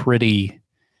a pretty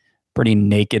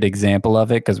naked example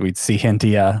of it, because we'd see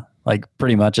India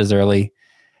pretty much as early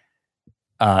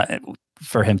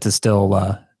for him to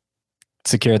still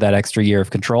secure that extra year of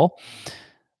control.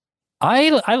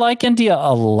 I like India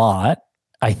a lot.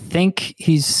 I think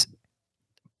he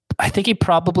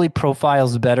probably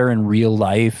profiles better in real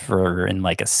life or in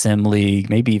a sim league,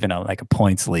 maybe even a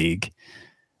points league,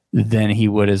 than he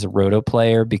would as a roto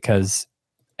player, because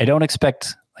I don't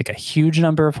expect a huge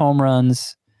number of home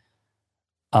runs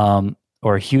or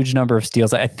a huge number of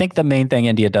steals. I think the main thing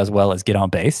India does well is get on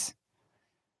base.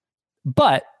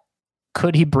 But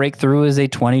could he break through as a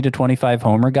 20 to 25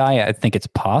 homer guy? I think it's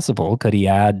possible. Could he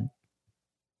add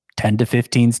 10 to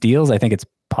 15 steals? I think it's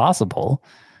possible.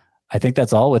 I think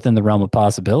that's all within the realm of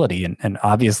possibility. And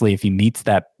obviously, if he meets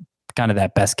that kind of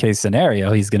that best case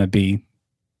scenario, he's going to be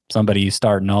somebody you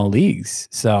start in all leagues.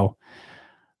 So,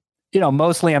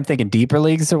 mostly I'm thinking deeper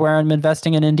leagues are where I'm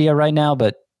investing in India right now,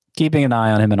 but keeping an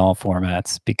eye on him in all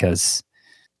formats, because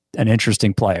an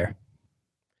interesting player.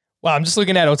 Well, I'm just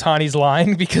looking at Ohtani's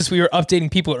line because we were updating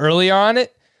people earlier on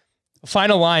it.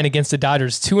 Final line against the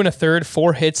Dodgers, 2 1/3,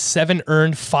 4 hits, 7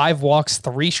 earned, 5 walks,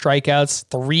 3 strikeouts,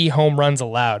 3 home runs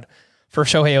allowed for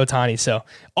Shohei Ohtani. So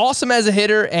awesome as a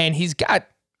hitter, and he's got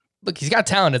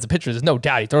talent as a pitcher. There's no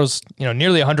doubt. He throws,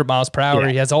 nearly 100 miles per hour.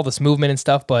 Yeah. He has all this movement and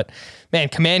stuff, but man,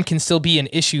 command can still be an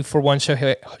issue for one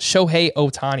Shohei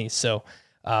Ohtani. So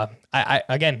I'm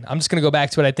just going to go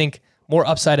back to it. I think more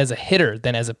upside as a hitter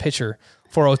than as a pitcher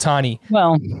for Ohtani.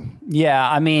 Well, yeah,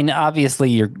 I mean,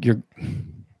 obviously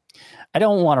I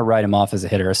don't want to write him off as a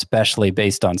hitter, especially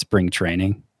based on spring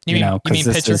training. You mean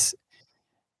pitcher?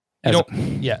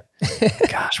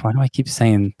 Gosh, why do I keep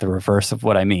saying the reverse of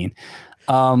what I mean?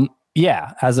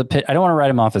 Yeah, I don't want to write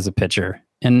him off as a pitcher.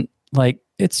 And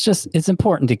it's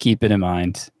important to keep it in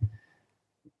mind.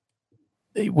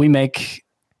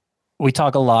 We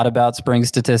talk a lot about spring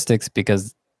statistics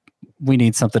because we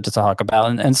need something to talk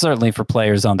about. And certainly for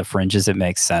players on the fringes, it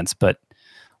makes sense. But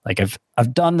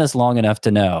I've done this long enough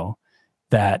to know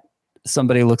that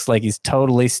somebody looks like he's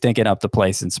totally stinking up the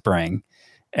place in spring.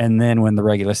 And then when the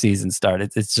regular season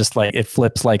started, it's just like it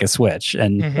flips like a switch.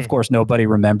 And of course, nobody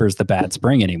remembers the bad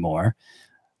spring anymore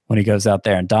when he goes out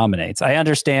there and dominates. I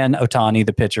understand Ohtani,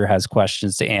 the pitcher, has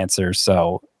questions to answer.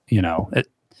 So,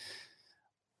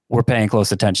 we're paying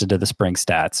close attention to the spring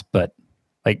stats, but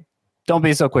like, don't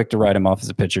be so quick to write him off as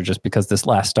a pitcher just because this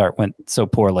last start went so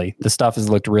poorly. The stuff has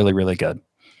looked really, really good.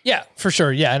 Yeah, for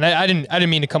sure. Yeah. And I didn't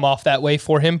mean to come off that way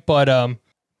for him, but,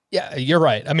 yeah, you're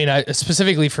right. I mean,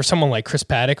 specifically for someone like Chris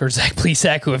Paddock or Zach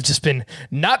Plesac, who have just been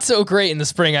not so great in the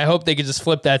spring, I hope they could just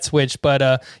flip that switch. But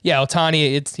yeah,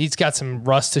 Ohtani, he's got some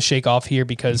rust to shake off here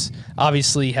because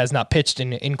obviously has not pitched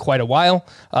in quite a while.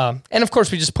 And of course,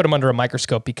 we just put him under a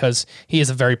microscope because he is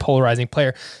a very polarizing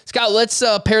player. Scott, let's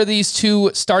pair these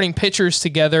two starting pitchers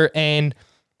together, and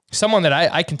someone that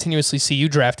I continuously see you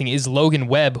drafting is Logan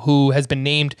Webb, who has been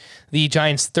named the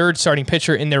Giants' third starting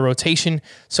pitcher in their rotation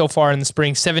so far in the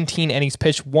spring. 17 innings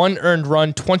pitched, 1 earned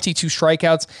run, 22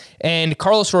 strikeouts. And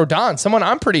Carlos Rodon, someone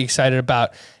I'm pretty excited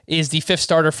about, is the fifth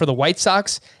starter for the White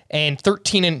Sox, and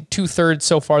 13 2/3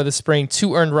 so far this spring,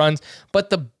 2 earned runs. But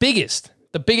the biggest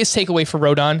takeaway for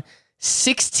Rodon,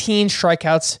 16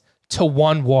 strikeouts to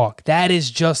 1 walk. That is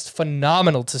just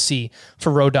phenomenal to see for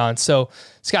Rodon. So,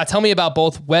 Scott, tell me about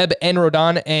both Webb and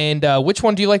Rodon, and which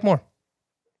one do you like more?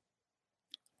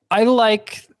 I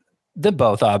like them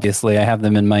both, obviously. I have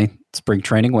them in my spring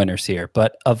training winners here.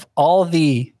 But of all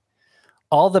the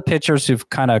pitchers who've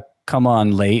kind of come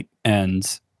on late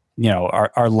and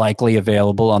are likely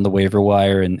available on the waiver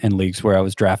wire in leagues where I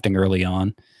was drafting early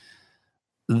on,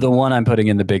 the one I'm putting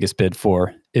in the biggest bid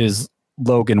for is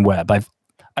Logan Webb.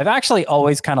 I've actually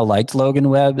always kind of liked Logan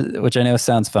Webb, which I know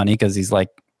sounds funny because he's like,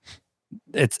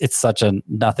 it's such a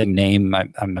nothing name. I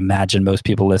imagine most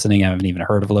people listening haven't even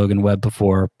heard of Logan Webb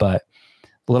before, but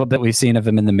a little bit we've seen of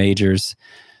him in the majors.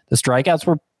 The strikeouts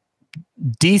were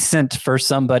decent for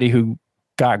somebody who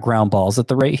got ground balls at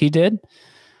the rate he did.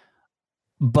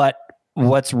 But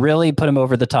what's really put him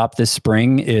over the top this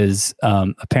spring is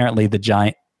apparently the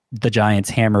Giants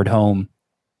hammered home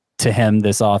to him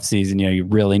this offseason. You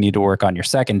really need to work on your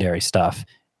secondary stuff,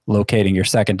 locating your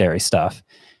secondary stuff.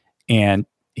 And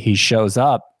he shows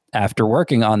up after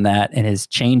working on that, and his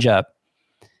changeup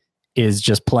is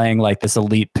just playing like this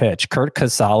elite pitch. Kurt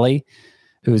Casale,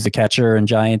 who's a catcher in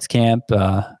Giants camp,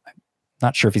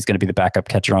 not sure if he's going to be the backup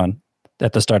catcher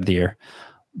at the start of the year,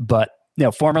 but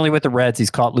formerly with the Reds, he's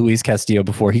caught Luis Castillo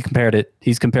before. He's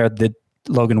compared the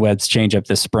Logan Webb's changeup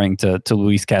this spring to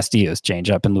Luis Castillo's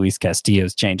changeup, and Luis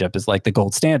Castillo's changeup is like the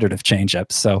gold standard of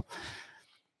changeups. So,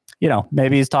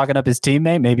 maybe he's talking up his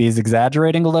teammate, maybe he's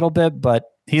exaggerating a little bit, but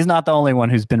he's not the only one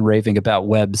who's been raving about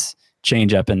Webb's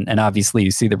changeup, and obviously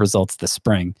you see the results this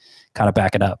spring kind of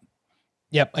back it up.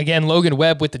 Yep. Again, Logan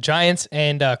Webb with the Giants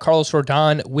and Carlos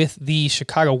Rodon with the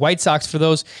Chicago White Sox for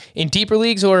those in deeper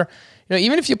leagues, or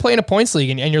even if you play in a points league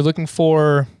and you're looking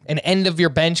for an end of your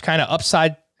bench kind of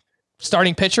upside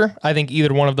starting pitcher, I think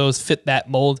either one of those fit that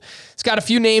mold. It's got a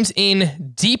few names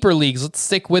in deeper leagues. Let's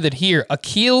stick with it here.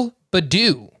 Akil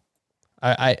Baddoo.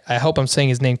 I hope I'm saying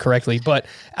his name correctly, but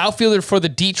outfielder for the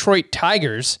Detroit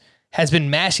Tigers has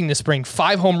been mashing this spring.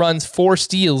 5 home runs, 4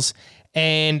 steals,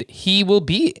 and he will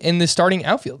be in the starting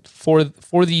outfield for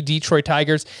the Detroit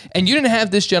Tigers. And you didn't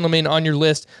have this gentleman on your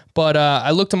list, but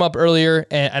I looked him up earlier,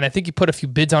 and I think you put a few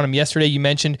bids on him yesterday. You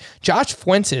mentioned Josh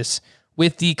Fuentes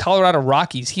with the Colorado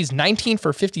Rockies. He's 19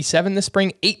 for 57 this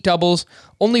spring, 8 doubles,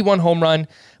 only 1 home run,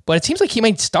 but it seems like he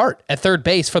might start at third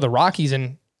base for the Rockies.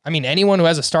 And I mean, anyone who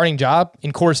has a starting job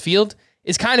in Coors Field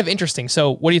is kind of interesting.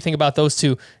 So what do you think about those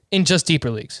two in just deeper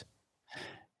leagues?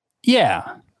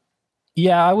 Yeah,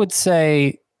 I would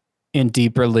say in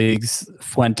deeper leagues,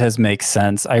 Fuentes makes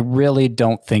sense. I really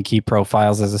don't think he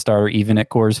profiles as a starter, even at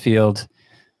Coors Field.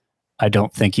 I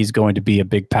don't think he's going to be a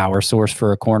big power source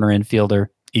for a corner infielder,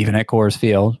 even at Coors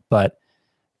Field. But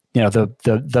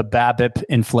the BABIP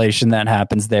inflation that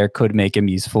happens there could make him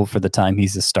useful for the time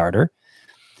he's a starter.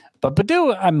 But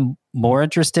Baddoo, I'm more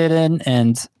interested in,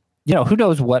 and who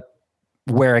knows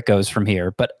where it goes from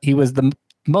here. But he was the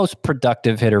most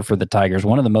productive hitter for the Tigers,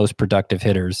 one of the most productive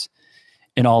hitters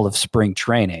in all of spring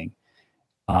training.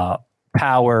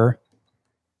 Power,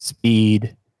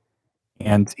 speed,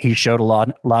 and he showed a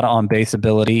lot of on-base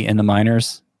ability in the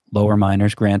minors, lower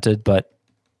minors, granted, but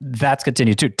that's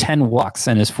continued too. 10 walks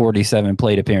in his 47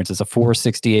 plate appearances, a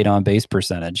 .468 on-base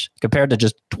percentage compared to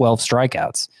just 12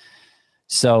 strikeouts.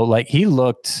 So, he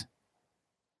looked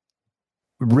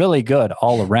really good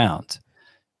all around.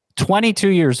 22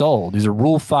 years old. He's a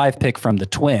Rule 5 pick from the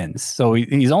Twins. So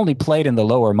he's only played in the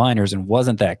lower minors and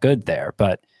wasn't that good there.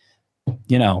 But,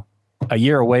 a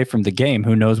year away from the game,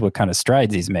 who knows what kind of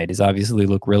strides he's made. He's obviously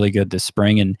looked really good this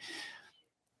spring, and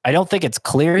I don't think it's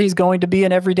clear he's going to be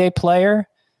an everyday player.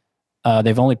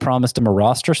 They've only promised him a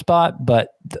roster spot, but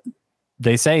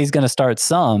they say he's going to start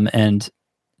some, and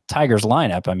Tigers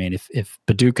lineup, I mean, if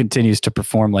Baddoo continues to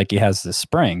perform like he has this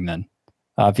spring, then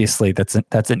obviously that's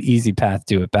an easy path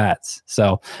to at bats.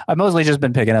 So I've mostly just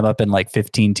been picking him up in like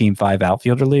 15 team 5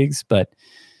 outfielder leagues,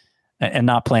 and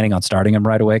not planning on starting him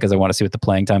right away because I want to see what the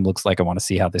playing time looks like. I want to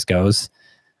see how this goes,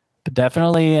 but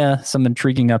definitely some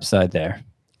intriguing upside there.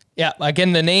 Yeah.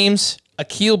 Again, the names: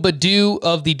 Akil Baddoo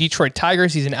of the Detroit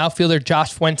Tigers. He's an outfielder.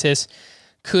 Josh Fuentes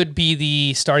could be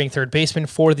the starting third baseman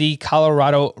for the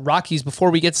Colorado Rockies.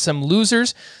 Before we get to some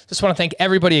losers, just want to thank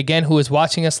everybody again who is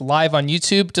watching us live on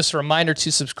YouTube. Just a reminder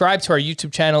to subscribe to our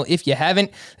YouTube channel if you haven't.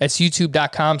 That's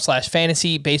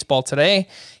youtube.com/fantasy baseball today.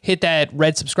 Hit that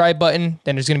red subscribe button.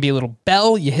 Then there's going to be a little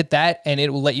bell. You hit that and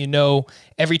it will let you know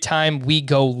every time we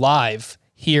go live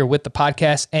here with the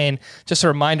podcast. And just a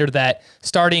reminder that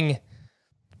starting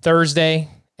Thursday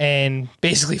and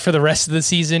basically for the rest of the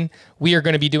season, we are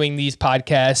going to be doing these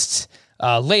podcasts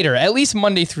later, at least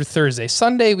Monday through Thursday.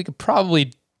 Sunday, we could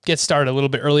probably get started a little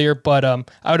bit earlier, but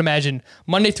I would imagine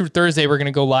Monday through Thursday, we're going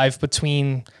to go live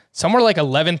between somewhere like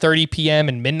 11:30 p.m.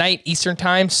 and midnight Eastern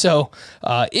time. So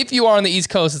if you are on the East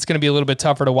Coast, it's going to be a little bit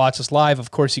tougher to watch us live. Of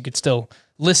course, you could still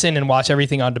listen and watch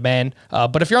everything on demand.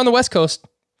 But if you're on the West Coast,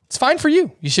 it's fine for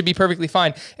you. You should be perfectly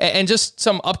fine. And just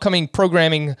some upcoming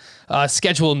programming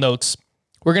schedule notes.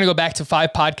 We're going to go back to 5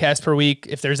 podcasts per week.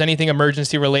 If there's anything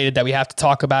emergency related that we have to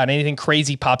talk about, anything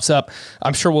crazy pops up,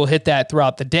 I'm sure we'll hit that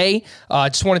throughout the day.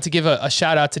 Just wanted to give a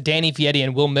shout out to Danny Vietti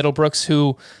and Will Middlebrooks,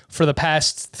 who for the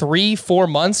past 3-4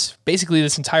 months, basically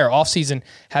this entire offseason,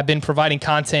 have been providing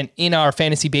content in our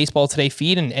Fantasy Baseball Today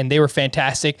feed, and they were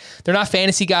fantastic. They're not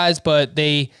fantasy guys, but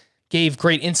they gave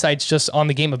great insights just on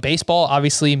the game of baseball.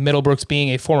 Obviously, Middlebrooks being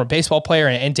a former baseball player,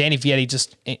 and Danny Vietti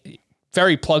just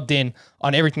very plugged in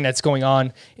on everything that's going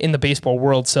on in the baseball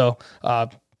world. So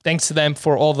thanks to them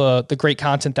for all the great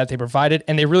content that they provided.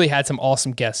 And they really had some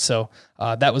awesome guests. So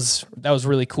that was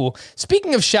really cool.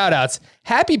 Speaking of shout outs,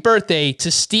 happy birthday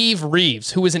to Steve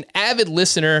Reeves, who is an avid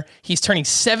listener. He's turning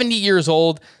 70 years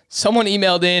old. Someone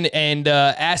emailed in and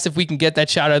asked if we can get that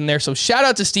shout out in there. So shout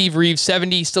out to Steve Reeves,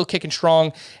 70, still kicking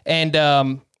strong,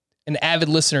 and an avid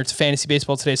listener to Fantasy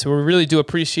Baseball Today. So we really do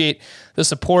appreciate the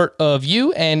support of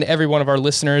you and every one of our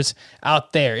listeners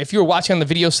out there. If you're watching on the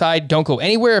video side, don't go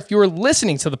anywhere. If you're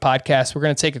listening to the podcast, we're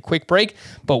going to take a quick break.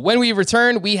 But when we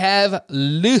return, we have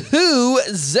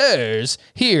losers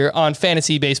here on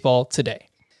Fantasy Baseball Today.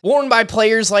 Worn by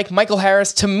players like Michael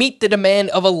Harris to meet the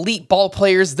demand of elite ball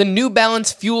players, the New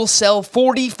Balance Fuel Cell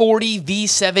 4040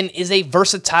 V7 is a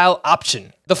versatile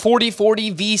option. The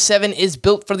 4040 V7 is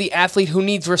built for the athlete who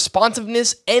needs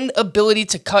responsiveness and ability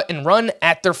to cut and run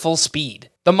at their full speed.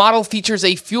 The model features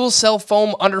a fuel cell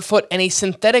foam underfoot and a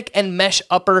synthetic and mesh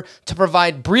upper to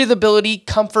provide breathability,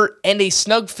 comfort, and a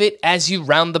snug fit as you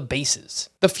round the bases.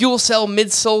 The fuel cell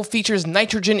midsole features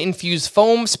nitrogen-infused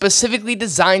foam specifically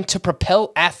designed to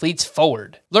propel athletes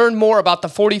forward. Learn more about the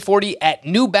 4040 at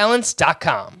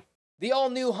newbalance.com. The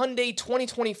all-new Hyundai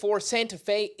 2024 Santa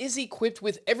Fe is equipped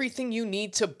with everything you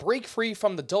need to break free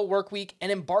from the dull work week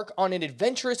and embark on an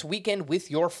adventurous weekend with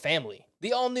your family.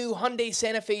 The all-new Hyundai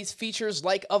Santa Fe's features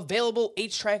like available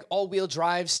H-Track all-wheel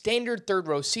drive, standard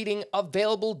third-row seating,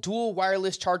 available dual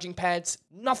wireless charging pads.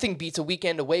 Nothing beats a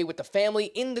weekend away with the family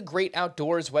in the great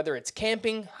outdoors, whether it's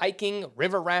camping, hiking,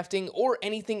 river rafting, or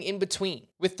anything in between.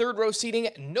 With third-row seating,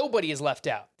 nobody is left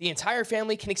out. The entire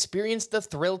family can experience the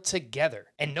thrill together,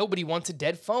 and nobody wants a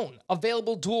dead phone.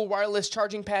 Available dual wireless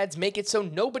charging pads make it so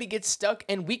nobody gets stuck,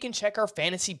 and we can check our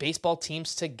fantasy baseball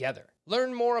teams together.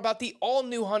 Learn more about the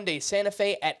all-new Hyundai Santa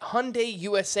Fe at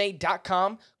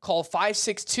HyundaiUSA.com. Call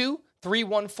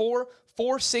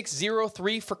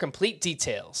 562-314-4603 for complete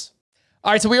details.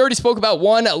 All right, so we already spoke about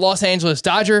one Los Angeles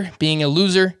Dodger being a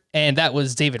loser, and that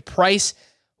was David Price.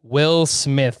 Will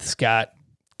Smith, Scott,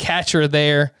 catcher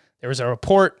there. There was a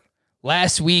report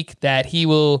last week that he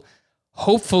will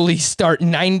hopefully start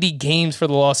 90 games for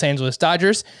the Los Angeles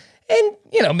Dodgers. And,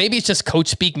 you know, maybe it's just coach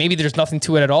speak. Maybe there's nothing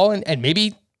to it at all. And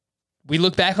maybe we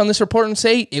look back on this report and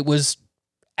say it was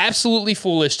absolutely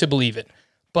foolish to believe it.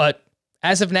 But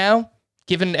as of now,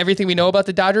 given everything we know about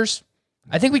the Dodgers,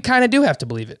 I think we kind of do have to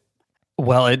believe it.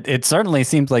 Well, it certainly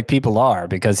seems like people are,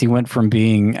 because he went from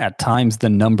being at times the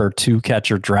number 2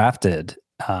 catcher drafted.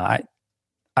 I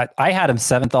had him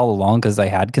 7th all along because I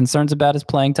had concerns about his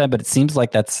playing time, but it seems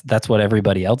like that's what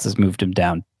everybody else has moved him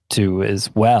down to as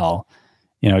well.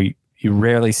 You know, you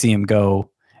rarely see him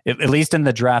go at least in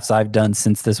the drafts I've done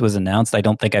since this was announced, I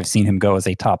don't think I've seen him go as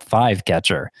a top 5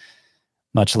 catcher,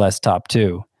 much less top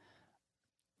 2.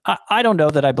 I don't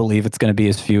know that I believe it's going to be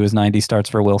as few as 90 starts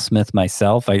for Will Smith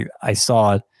myself. I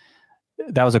saw,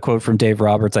 that was a quote from Dave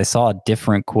Roberts. I saw a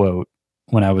different quote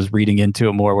when I was reading into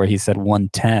it more where he said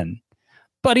 110.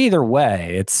 But either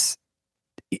way,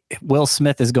 Will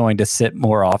Smith is going to sit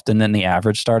more often than the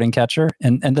average starting catcher.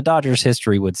 And the Dodgers'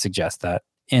 history would suggest that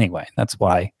anyway. That's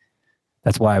why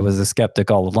I was a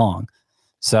skeptic all along.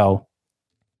 So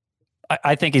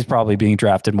I think he's probably being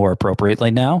drafted more appropriately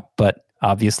now, but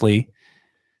obviously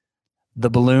the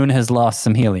balloon has lost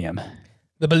some helium.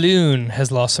 The balloon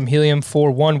has lost some helium for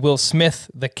one Will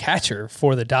Smith, the catcher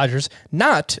for the Dodgers,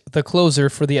 not the closer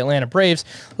for the Atlanta Braves.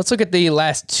 Let's look at the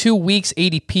last 2 weeks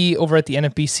ADP over at the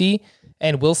NFBC,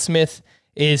 and Will Smith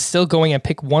is still going at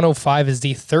pick 105 as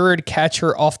the third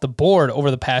catcher off the board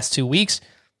over the past 2 weeks.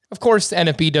 Of course, the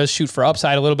NFB does shoot for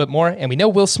upside a little bit more, and we know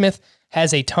Will Smith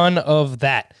has a ton of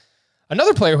that.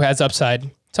 Another player who has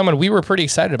upside, someone we were pretty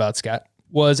excited about, Scott,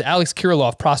 was Alex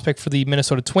Kirilloff, prospect for the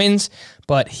Minnesota Twins,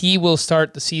 but he will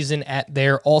start the season at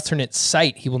their alternate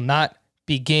site. He will not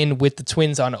begin with the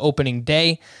Twins on opening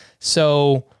day.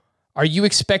 So are you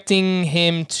expecting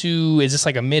him to, is this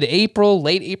like a mid-April,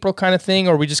 late April kind of thing,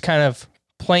 or are we just kind of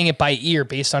playing it by ear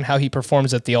based on how he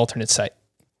performs at the alternate site?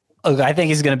 Look, I think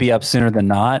he's going to be up sooner than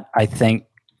not. I think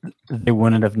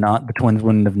the Twins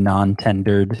wouldn't have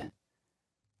non-tendered.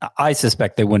 I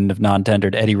suspect they wouldn't have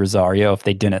non-tendered Eddie Rosario if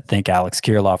they didn't think Alex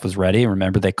Kirilloff was ready.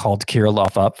 Remember, they called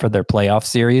Kirilloff up for their playoff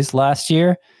series last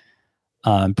year,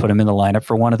 put him in the lineup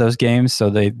for one of those games.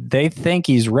 So they think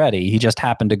he's ready. He just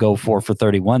happened to go 4 for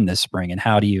 31 this spring. And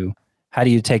how do you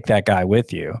take that guy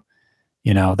with you?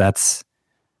 You know,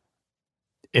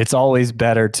 it's always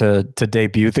better to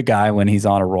debut the guy when he's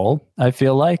on a roll, I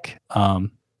feel like.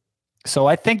 So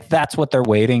I think that's what they're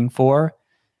waiting for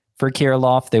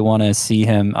Kirilloff. They want to see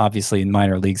him. Obviously,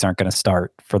 minor leagues aren't going to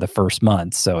start for the first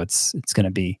month, so it's going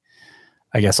to be,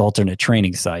 I guess, alternate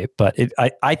training site. But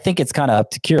I think it's kind of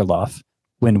up to Kirilloff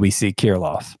when we see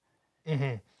Kirilloff.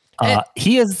 Mm-hmm.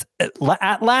 He is at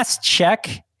last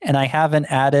check, and I haven't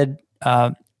added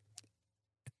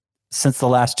since the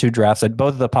last 2 drafts. At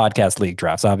both of the podcast league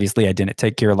drafts, obviously, I didn't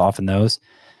take Kirilloff in those.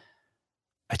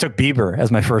 I took Bieber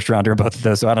as my first rounder in both of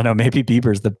those, so I don't know. Maybe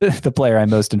Bieber's the player I'm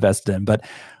most invested in. But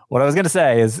what I was going to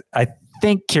say is I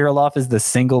think Kirilloff is the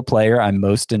single player I'm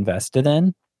most invested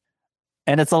in.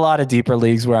 And it's a lot of deeper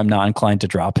leagues where I'm not inclined to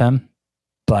drop him.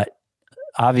 But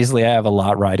obviously, I have a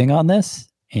lot riding on this.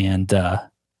 And I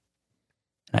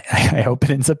hope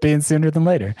it ends up being sooner than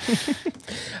later.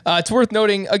 It's worth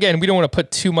noting, again, we don't want to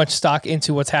put too much stock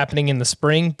into what's happening in the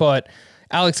spring, but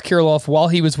Alex Kirilloff, while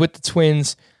he was with the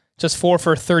Twins, just 4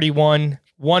 for 31,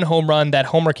 1 home run. That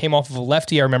homer came off of a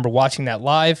lefty. I remember watching that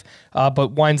live,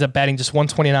 but winds up batting just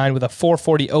 129 with a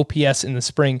 440 OPS in the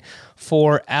spring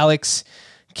for Alex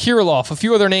Kirilloff. A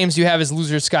few other names you have as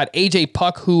losers, Scott. AJ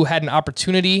Puk, who had an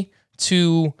opportunity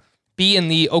to be in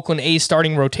the Oakland A's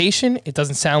starting rotation. It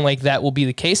doesn't sound like that will be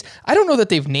the case. I don't know that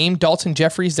they've named Dalton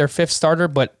Jeffries their 5th starter,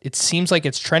 but it seems like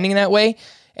it's trending that way.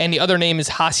 And the other name is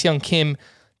Ha-Seong Kim,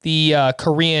 the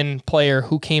Korean player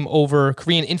who came over,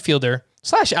 Korean infielder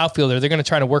 / outfielder. They're going to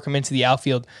try to work him into the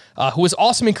outfield, who was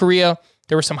awesome in Korea.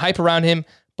 There was some hype around him,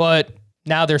 but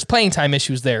now there's playing time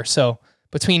issues there. So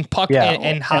between Puk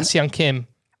and Ha-Seong Kim,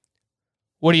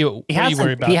 what are you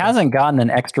worried about? He hasn't gotten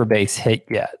an extra base hit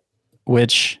yet,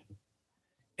 which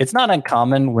it's not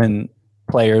uncommon when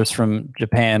players from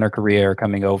Japan or Korea are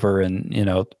coming over and, you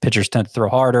know, pitchers tend to throw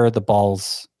harder, the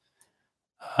ball's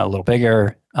a little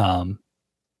bigger.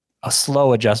 A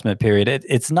slow adjustment period.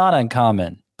 It's not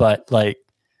uncommon, but like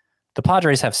the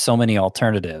Padres have so many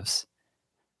alternatives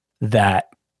that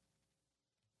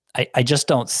I just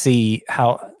don't see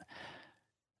how,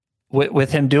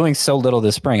 with him doing so little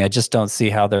this spring, I just don't see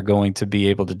how they're going to be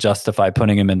able to justify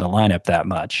putting him in the lineup that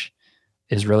much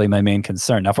is really my main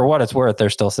concern. Now, for what it's worth, they're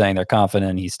still saying they're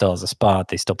confident he still has a spot.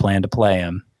 They still plan to play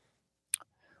him.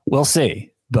 We'll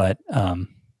see. But I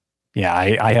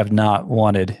have not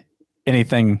wanted any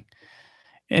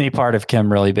part of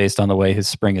Kim really based on the way his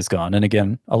spring has gone. And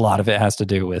again, a lot of it has to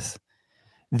do with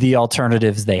the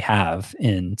alternatives they have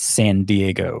in San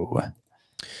Diego.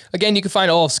 Again, you can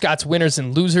find all of Scott's winners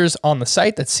and losers on the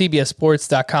site. That's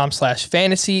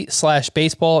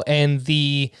cbssports.com/fantasy/baseball. And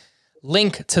the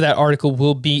link to that article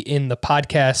will be in the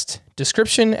podcast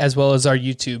description as well as our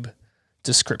YouTube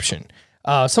description.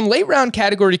 Some late round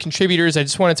category contributors. I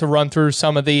just wanted to run through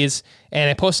some of these. And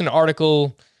I posted an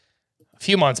article a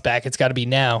few months back. It's got to be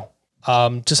now.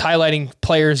 just highlighting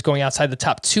players going outside the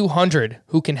top 200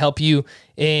 who can help you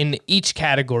in each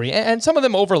category. And some of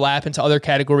them overlap into other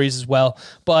categories as well.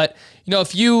 But,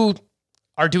 if you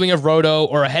are doing a roto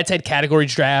or a head-to-head category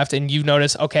draft and you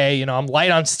notice, okay, I'm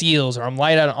light on steals or I'm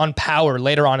light on power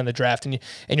later on in the draft, and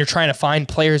you're trying to find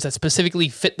players that specifically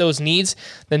fit those needs,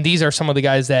 then these are some of the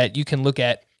guys that you can look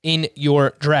at in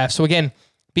your draft. So again,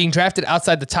 being drafted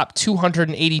outside the top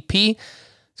 280p,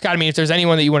 Scott, if there's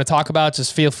anyone that you want to talk about,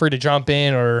 just feel free to jump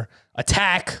in or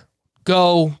attack,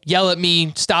 go, yell at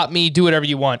me, stop me, do whatever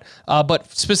you want. But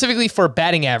specifically for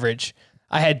batting average,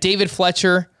 I had David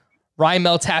Fletcher,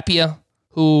 Raimel Tapia,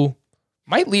 who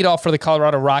might lead off for the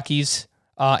Colorado Rockies,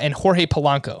 and Jorge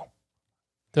Polanco.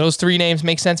 Those three names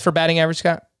make sense for batting average,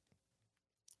 Scott?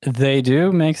 They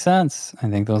do make sense. I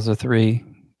think those are three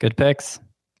good picks.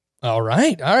 All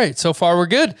right. So far, we're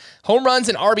good. Home runs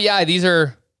and RBI. These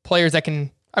are players that can,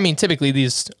 typically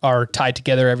these are tied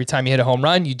together. Every time you hit a home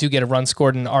run, you do get a run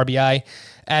scored in RBI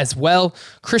as well.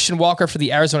 Christian Walker for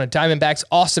the Arizona Diamondbacks,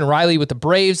 Austin Riley with the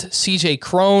Braves, CJ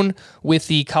Cron with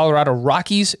the Colorado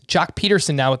Rockies, Jock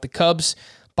Peterson now with the Cubs,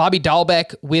 Bobby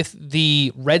Dahlbeck with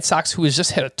the Red Sox, who has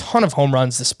just hit a ton of home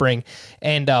runs this spring,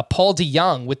 and Paul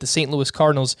DeJong with the St. Louis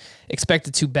Cardinals,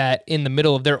 expected to bat in the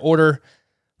middle of their order,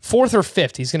 4th or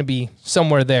 5th. He's going to be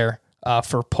somewhere there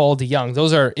for Paul DeJong.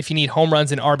 Those are if you need home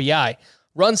runs and RBI.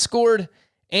 Runs scored,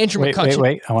 Andrew McCutchen.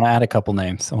 Wait. I want to add a couple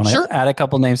names. Add a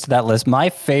couple names to that list. My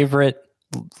favorite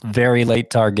very late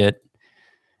target,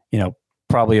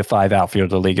 probably a 5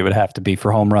 outfielder league it would have to be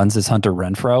for home runs, is Hunter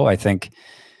Renfroe. I think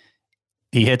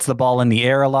he hits the ball in the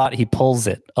air a lot. He pulls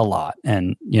it a lot.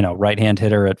 And, right-hand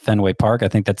hitter at Fenway Park, I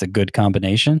think that's a good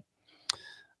combination.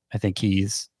 I think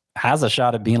has a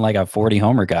shot at being like a 40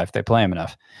 homer guy if they play him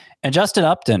enough. And Justin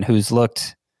Upton, who's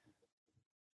looked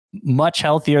much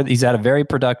healthier. He's had a very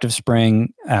productive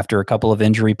spring after a couple of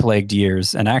injury-plagued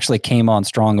years and actually came on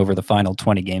strong over the final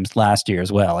 20 games last year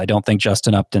as well. I don't think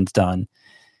Justin Upton's done,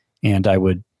 and I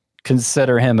would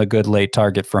consider him a good late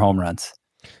target for home runs.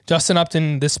 Justin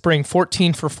Upton this spring,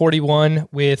 14 for 41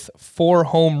 with 4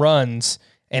 home runs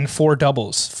and 4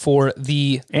 doubles for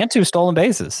the... And 2 stolen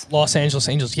bases. Los Angeles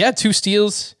Angels. Yeah, 2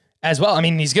 steals as well.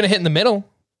 He's going to hit in the middle,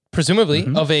 presumably,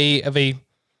 of a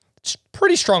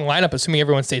pretty strong lineup, assuming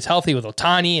everyone stays healthy with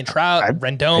Ohtani and Trout and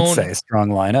Rendon. I'd say a strong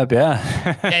lineup,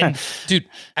 yeah. And, dude,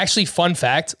 actually, fun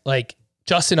fact,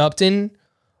 Justin Upton,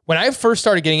 when I first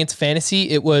started getting into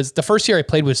fantasy, it was the first year I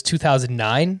played was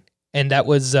 2009, and that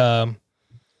was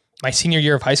my senior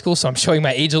year of high school, so I'm showing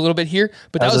my age a little bit here.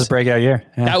 But that was his breakout year.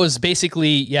 Yeah. That was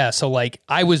basically, so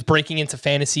I was breaking into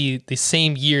fantasy the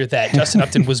same year that Justin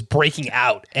Upton was breaking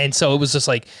out. And so it was just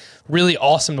really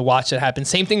awesome to watch that happen.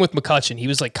 Same thing with McCutchen. He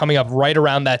was coming up right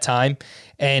around that time.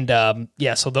 And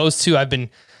so those two I've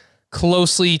been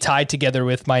closely tied together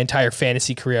with my entire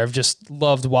fantasy career. I've just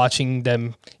loved watching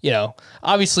them,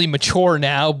 obviously mature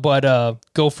now, but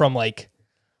go from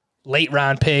late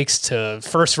round picks to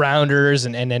first rounders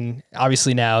and then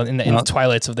obviously now in the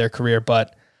twilights of their career.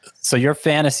 But so your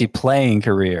fantasy playing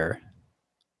career,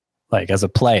 as a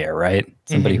player, right?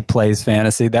 Somebody who plays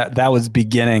fantasy, that was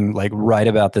beginning right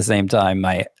about the same time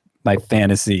my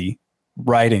fantasy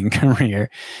writing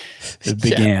career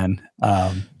began.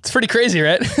 It's pretty crazy,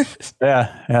 right?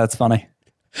 Yeah, it's funny.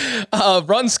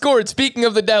 Run scored. Speaking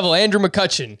of the devil, Andrew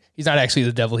McCutchen. He's not actually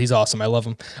the devil. He's awesome. I love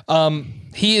him.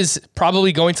 He is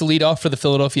probably going to lead off for the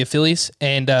Philadelphia Phillies,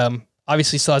 and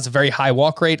obviously still has a very high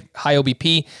walk rate, high OBP.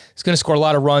 He's going to score a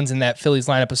lot of runs in that Phillies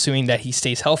lineup, assuming that he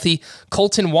stays healthy.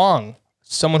 Colton Wong,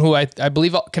 someone who I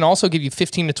believe can also give you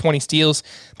 15 to 20 steals,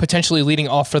 potentially leading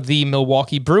off for the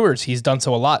Milwaukee Brewers. He's done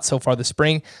so a lot so far this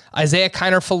spring. Isaiah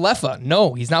Kiner-Falefa.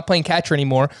 No, he's not playing catcher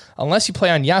anymore. Unless you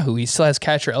play on Yahoo, he still has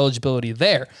catcher eligibility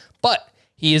there. But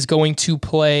he is going to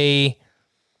play,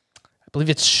 I believe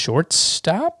it's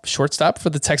shortstop for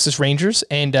the Texas Rangers,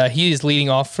 and he is leading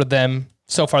off for them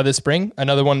so far this spring.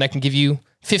 Another one that can give you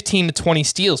 15 to 20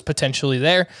 steals potentially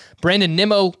there. Brandon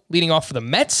Nimmo leading off for the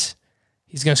Mets.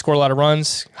 He's going to score a lot of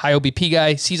runs. High OBP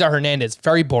guy. Cesar Hernandez,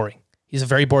 very boring. He's a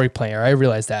very boring player. I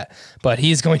realize that. But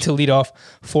he's going to lead off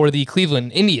for the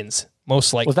Cleveland Indians,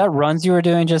 most likely. Was that runs you were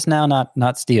doing just now,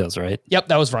 not steals, right? Yep,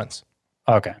 that was runs.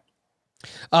 Okay.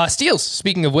 Steals,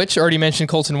 speaking of which, already mentioned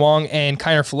Colton Wong and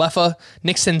Kiner-Falefa.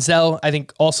 Nick Senzel, I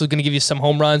think, also going to give you some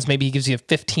home runs. Maybe he gives you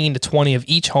 15 to 20 of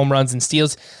each home runs and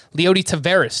steals. Leody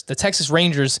Taveras, the Texas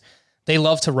Rangers, they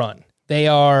love to run. They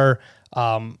are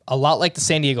a lot like the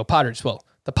San Diego Padres. Well,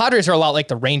 the Padres are a lot like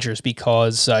the Rangers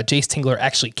because Jace Tingler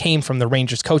actually came from the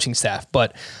Rangers coaching staff,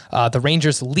 but the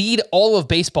Rangers lead all of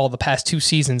baseball the past 2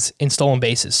 seasons in stolen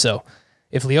bases. So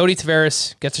if Leody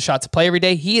Taveras gets a shot to play every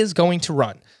day, he is going to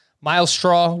run. Miles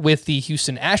Straw with the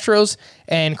Houston Astros,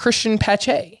 and Christian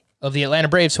Pache of the Atlanta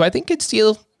Braves, who I think could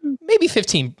steal maybe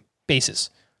 15 bases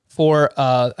for,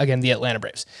 again, the Atlanta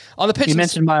Braves. On the pitch, you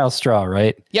mentioned Miles Straw,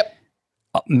 right? Yep.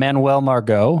 Manuel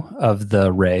Margot of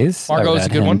the Rays. Margot is a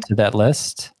good one to that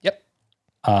list. Yep.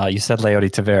 You said Leody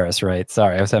Taveras, right?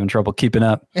 Sorry, I was having trouble keeping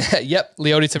up. Yep.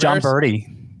 Leody Taveras. John Birdie.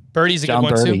 Birdie's a good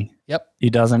one too. Yep. He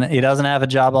doesn't have a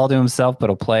job all to himself, but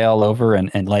he'll play all over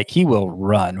and like he will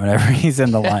run whenever he's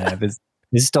in the lineup.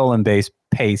 His stolen base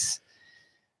pace,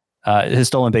 his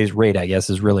stolen base rate, I guess,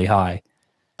 is really high.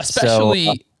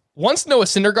 Especially once Noah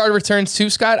Syndergaard returns too,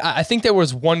 Scott. I think there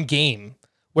was one game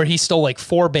where he stole like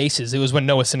 4 bases. It was when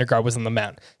Noah Syndergaard was on the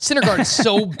mound. Syndergaard is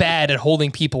so bad at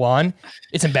holding people on.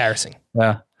 It's embarrassing.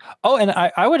 Yeah. Oh, and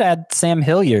I would add Sam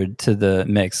Hilliard to the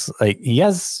mix. Like he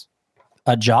has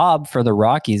a job for the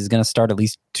Rockies. He's going to start at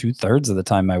least 2/3 of the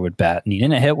time, I would bet. And he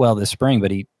didn't hit well this spring,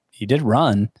 but he did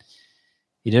run.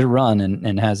 He did run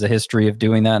and has a history of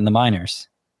doing that in the minors.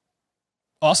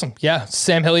 Awesome. Yeah.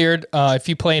 Sam Hilliard, if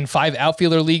you play in 5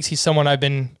 outfielder leagues, he's someone I've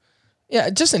been,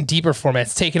 just in deeper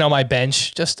formats, taking on my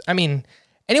bench.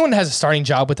 Anyone that has a starting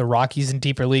job with the Rockies in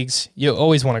deeper leagues, you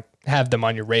always want to have them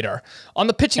on your radar. On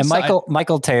the pitching side.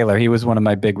 Michael Taylor, he was one of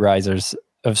my big risers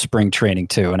of spring training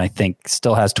too, and I think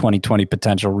still has 2020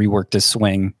 potential. Reworked his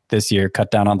swing this year, cut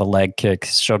down on the leg kick,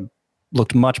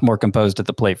 looked much more composed at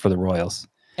the plate for the Royals.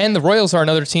 And the Royals are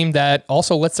another team that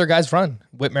also lets their guys run.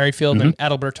 Whit Merrifield and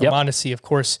Adalberto Mondesi, of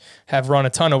course, have run a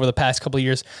ton over the past couple of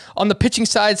years. On the pitching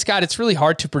side, Scott, it's really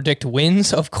hard to predict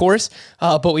wins, of course,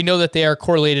 but we know that they are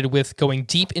correlated with going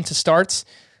deep into starts.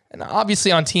 And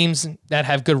obviously on teams that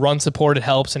have good run support, it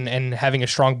helps, and having a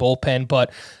strong bullpen.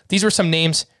 But these were some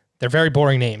names. They're very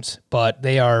boring names, but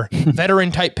they are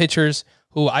veteran-type pitchers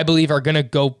who I believe are going to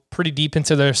go pretty deep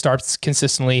into their starts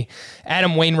consistently.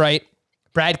 Adam Wainwright,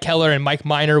 Brad Keller, and Mike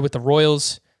Minor with the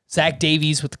Royals, Zach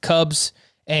Davies with the Cubs,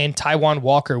 and Taijuan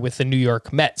Walker with the New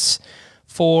York Mets.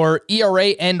 For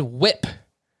ERA and WHIP,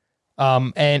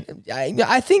 and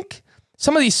I think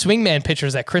some of these swingman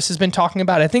pitchers that Chris has been talking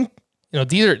about, I think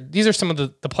these are some of the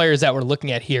players that we're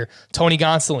looking at here. Tony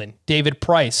Gonsolin, David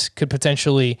Price could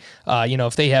potentially,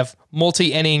 if they have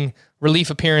multi-inning relief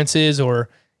appearances, or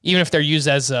even if they're used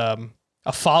as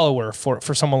a follower for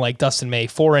someone like Dustin May,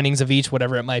 4 innings of each,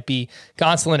 whatever it might be.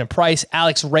 Gonsolin and Price,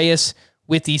 Alex Reyes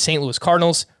with the St. Louis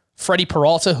Cardinals, Freddie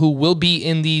Peralta, who will be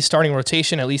in the starting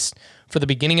rotation, at least for the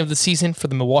beginning of the season for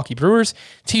the Milwaukee Brewers,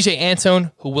 TJ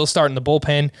Antone, who will start in the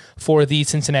bullpen for the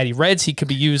Cincinnati Reds. He could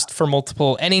be used for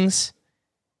multiple innings.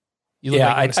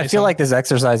 I feel like this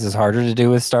exercise is harder to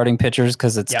do with starting pitchers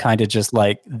because it's kind of just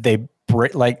like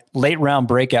like late round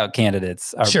breakout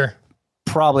candidates are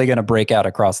probably going to break out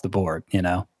across the board,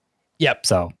 Yep.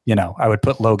 So, I would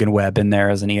put Logan Webb in there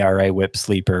as an ERA whip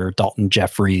sleeper, Dalton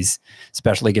Jeffries,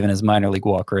 especially given his minor league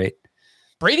walk rate.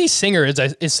 Brady Singer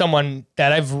is someone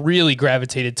that I've really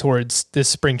gravitated towards this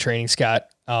spring training, Scott.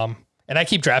 And I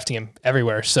keep drafting him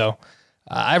everywhere. So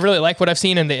I really like what I've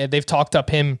seen, and they've talked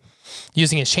up him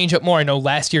using his changeup more. I know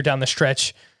last year down the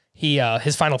stretch,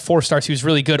 his final 4 starts, he was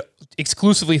really good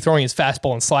exclusively throwing his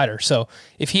fastball and slider. So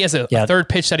if he has a third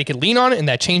pitch that he could lean on in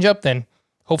that changeup, then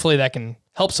hopefully that can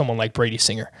help someone like Brady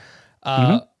Singer. Two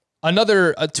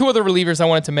other relievers I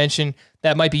wanted to mention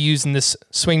that might be used in this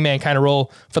swingman kind of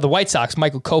role for the White Sox,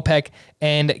 Michael Kopech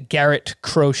and Garrett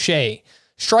Crochet.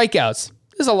 Strikeouts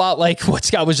is a lot like what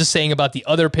Scott was just saying about the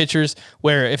other pitchers,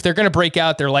 where if they're going to break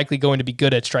out, they're likely going to be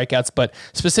good at strikeouts, but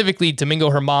specifically Domingo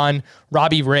Germán,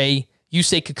 Robbie Ray,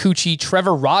 Yusei Kikuchi,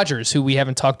 Trevor Rogers, who we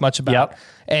haven't talked much about.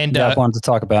 And I wanted to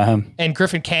talk about him. And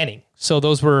Griffin Canning. So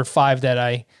those were 5 that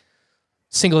I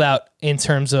singled out in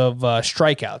terms of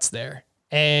strikeouts there.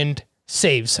 And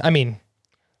saves. I mean,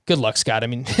 good luck, Scott. I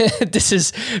mean, this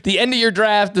is the end of your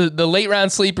draft. The late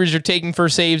round sleepers you're taking for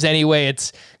saves anyway.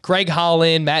 It's Greg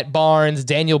Holland, Matt Barnes,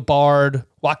 Daniel Bard,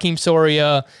 Joaquin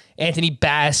Soria, Anthony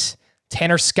Bass,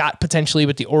 Tanner Scott potentially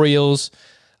with the Orioles,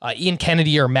 Ian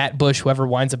Kennedy or Matt Bush, whoever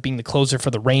winds up being the closer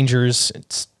for the Rangers.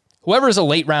 It's whoever is a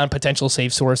late round potential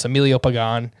save source. Emilio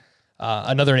Pagan,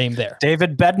 another name there.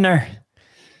 David Bednar.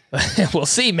 We'll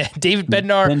see, man. David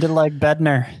Bednar. Ended like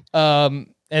Bednar.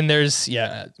 And there's,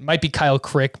 might be Kyle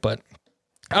Crick, but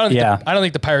I don't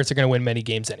think the Pirates are going to win many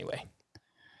games anyway.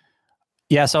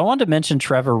 Yeah, so I wanted to mention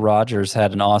Trevor Rogers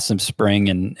had an awesome spring,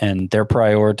 and they're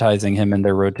prioritizing him in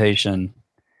their rotation.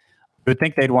 I would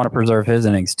think they'd want to preserve his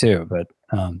innings too, but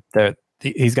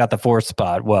he's got the 4th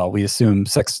spot. Well, we assume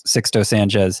Sixto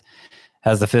Sanchez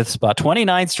has the 5th spot.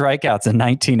 29 strikeouts in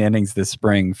 19 innings this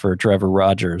spring for Trevor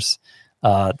Rogers.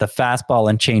 The fastball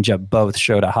and changeup both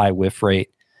showed a high whiff rate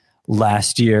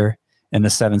last year in the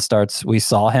 7 starts we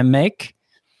saw him make.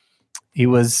 He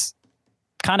was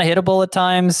kind of hittable at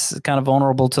times, kind of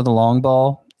vulnerable to the long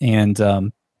ball. And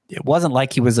it wasn't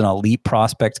like he was an elite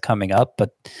prospect coming up,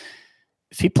 but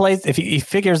if he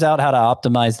figures out how to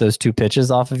optimize those two pitches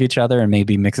off of each other and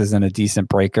maybe mixes in a decent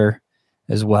breaker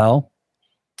as well,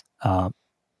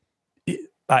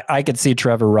 I could see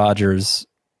Trevor Rogers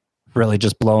really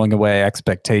just blowing away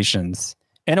expectations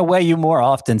in a way you more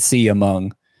often see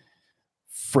among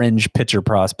fringe pitcher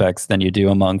prospects than you do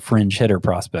among fringe hitter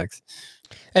prospects.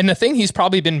 And the thing he's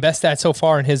probably been best at so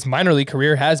far in his minor league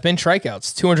career has been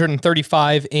strikeouts.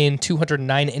 235 in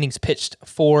 209 innings pitched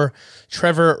for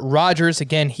Trevor Rogers.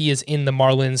 Again, he is in the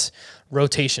Marlins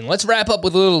rotation. Let's wrap up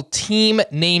with a little Team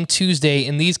Name Tuesday,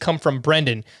 and these come from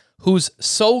Brendan, whose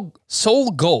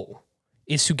sole goal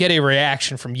is to get a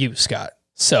reaction from you, Scott.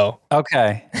 So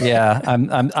okay, yeah,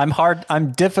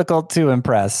 I'm difficult to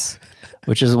impress,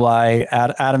 which is why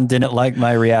Adam didn't like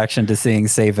my reaction to seeing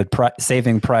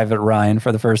Saving Private Ryan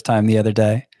for the first time the other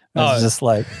day. I was just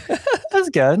like, that's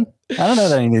good. I don't know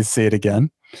that I need to see it again.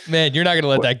 Man, you're not going to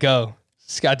let that go.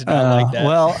 Scott did not like that.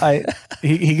 Well,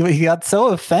 he got so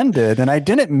offended, and I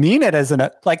didn't mean it as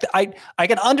I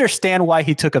can understand why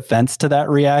he took offense to that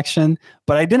reaction,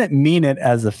 but I didn't mean it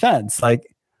as offense. Like,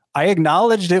 I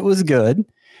acknowledged it was good.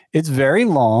 It's very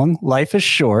long. Life is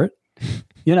short.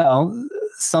 You know,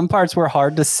 some parts were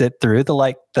hard to sit through.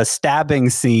 The stabbing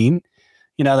scene,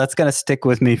 you know, that's going to stick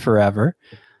with me forever.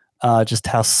 Just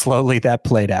how slowly that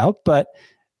played out. But,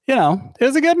 you know, it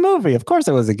was a good movie. Of course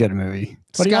it was a good movie.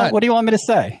 What do you want me to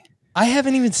say? I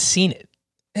haven't even seen it.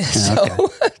 So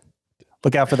okay.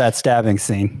 Look out for that stabbing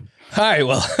scene. All right,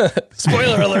 well,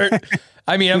 spoiler alert.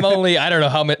 I mean, I don't know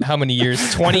how many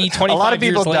years, 20, 25 years. A lot of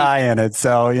people die in it,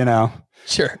 so, you know.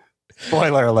 Sure.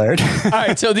 Spoiler alert. All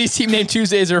right, so these Team Name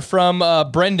Tuesdays are from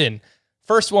Brendan.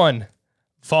 First one,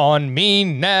 Vaughn Me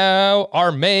Now,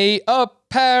 our May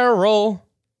apparel.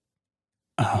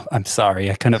 Oh, I'm sorry,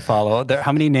 I couldn't follow.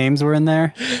 How many names were in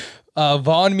there?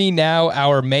 Vaughn Me Now,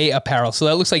 our May apparel. So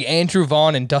that looks like Andrew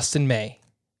Vaughn and Dustin May.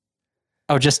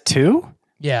 Oh, just two?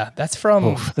 Yeah, that's from...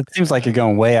 Oof, that seems like you're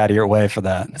going way out of your way for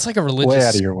that. It's like a religious way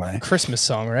out of your way. Christmas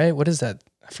song, right? What is that?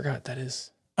 I forgot what that is.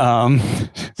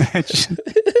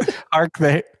 Hark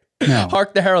the... No.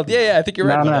 Hark the Herald. Yeah, I think you're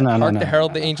right. No, Hark the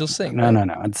Herald, the angels sing. No, right?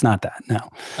 no, it's not that. No.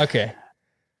 Okay.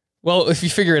 Well, if you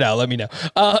figure it out, let me know.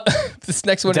 This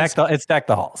next one it's Deck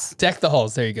the Halls. Deck the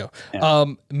Halls. There you go. Yeah.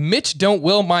 Mitch Don't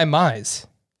Will My Mize.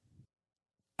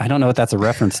 I don't know what that's a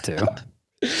reference to.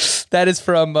 That is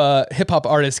from hip hop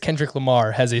artist Kendrick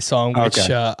Lamar, has a song which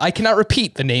I cannot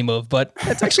repeat the name of, but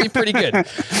it's actually pretty good.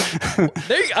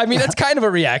 That's kind of a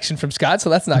reaction from Scott, so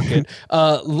that's not good.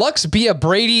 Lux be a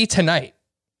Brady tonight.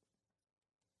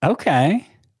 Okay.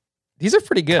 These are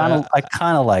pretty good. I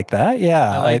kind of like that.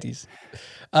 Yeah. I like these.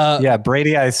 Yeah,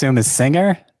 Brady, I assume, is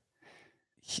singer.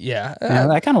 Yeah.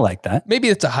 I kind of like that. Maybe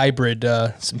it's a hybrid,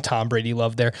 some Tom Brady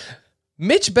love there.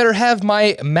 Mitch better have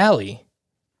my Mally.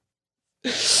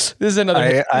 This is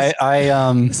another.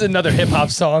 This is another hip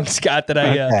hop song, Scott, that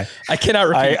I cannot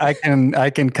repeat. I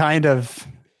can kind of.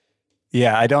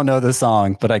 Yeah, I don't know the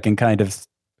song, but I can kind of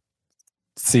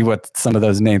see what some of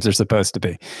those names are supposed to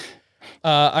be.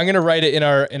 I'm gonna write it in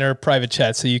our private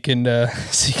chat so you can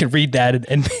read that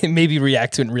and maybe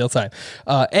react to it in real time.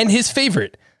 And his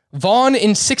favorite, Vaughn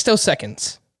in 60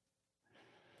 seconds.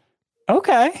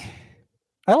 Okay.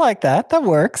 I like that. That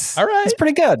works. All right. It's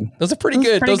pretty good. Those are pretty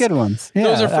good. Pretty good ones. Yeah.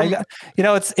 Those are from,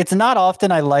 it's not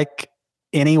often I like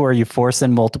any where you force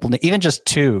in multiple, even just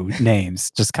two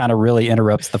names, just kind of really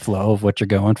interrupts the flow of what you're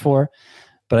going for.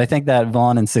 But I think that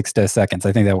Vaughn in 60 seconds,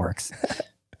 I think that works.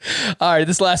 All right.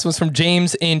 This last one's from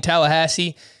James in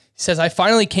Tallahassee. He says, I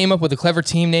finally came up with a clever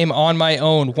team name on my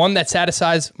own, one that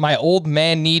satisfies my old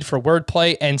man need for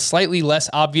wordplay and slightly less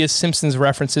obvious Simpsons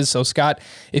references. So, Scott,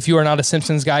 if you are not a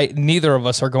Simpsons guy, neither of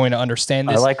us are going to understand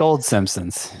this. I like old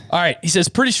Simpsons. All right. He says,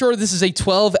 pretty sure this is a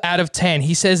 12 out of 10.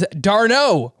 He says,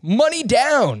 Darno, money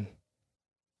down.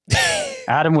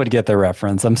 Adam would get the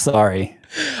reference. I'm sorry.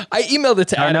 I emailed it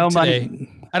to Adam today.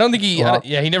 I don't think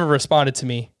he never responded to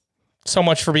me. So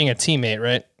much for being a teammate,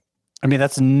 right? I mean,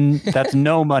 that's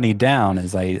no money down,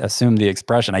 as I assume the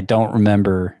expression. I don't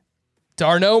remember.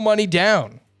 Darno money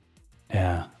down.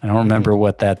 Yeah, I don't remember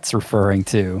what that's referring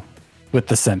to with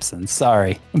The Simpsons.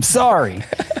 Sorry. I'm sorry.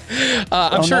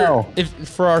 I'm sure if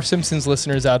for our Simpsons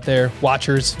listeners out there,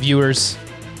 watchers, viewers,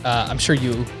 I'm sure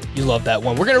you love that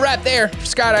one. We're going to wrap there. For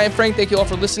Scott, I am Frank. Thank you all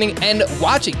for listening and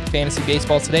watching Fantasy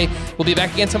Baseball today. We'll be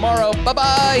back again tomorrow.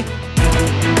 Bye-bye.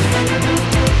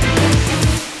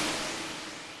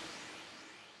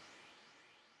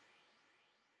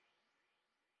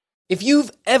 If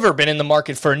you've ever been in the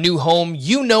market for a new home,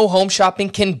 you know home shopping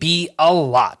can be a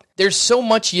lot. There's so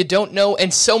much you don't know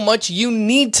and so much you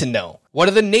need to know. What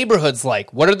are the neighborhoods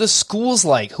like? What are the schools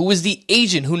like? Who is the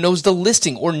agent who knows the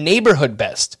listing or neighborhood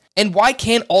best? And why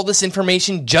can't all this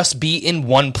information just be in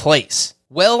one place?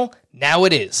 Well, now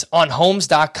it is on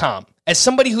Homes.com. As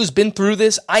somebody who's been through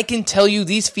this, I can tell you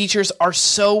these features are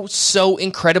so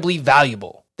incredibly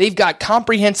valuable. They've got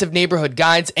comprehensive neighborhood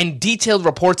guides and detailed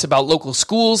reports about local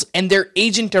schools, and their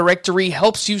agent directory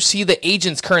helps you see the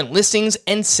agent's current listings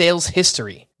and sales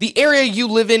history. The area you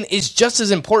live in is just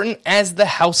as important as the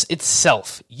house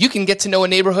itself. You can get to know a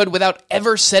neighborhood without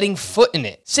ever setting foot in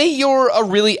it. Say you're a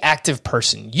really active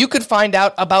person. You could find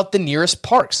out about the nearest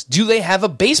parks. Do they have a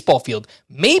baseball field?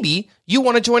 Maybe you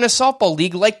want to join a softball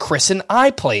league like Chris and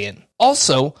I play in.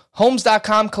 Also,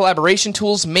 Homes.com collaboration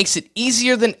tools makes it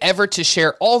easier than ever to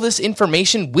share all this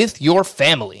information with your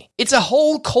family. It's a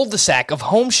whole cul-de-sac of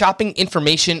home shopping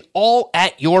information all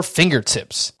at your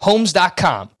fingertips.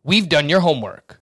 Homes.com. We've done your homework.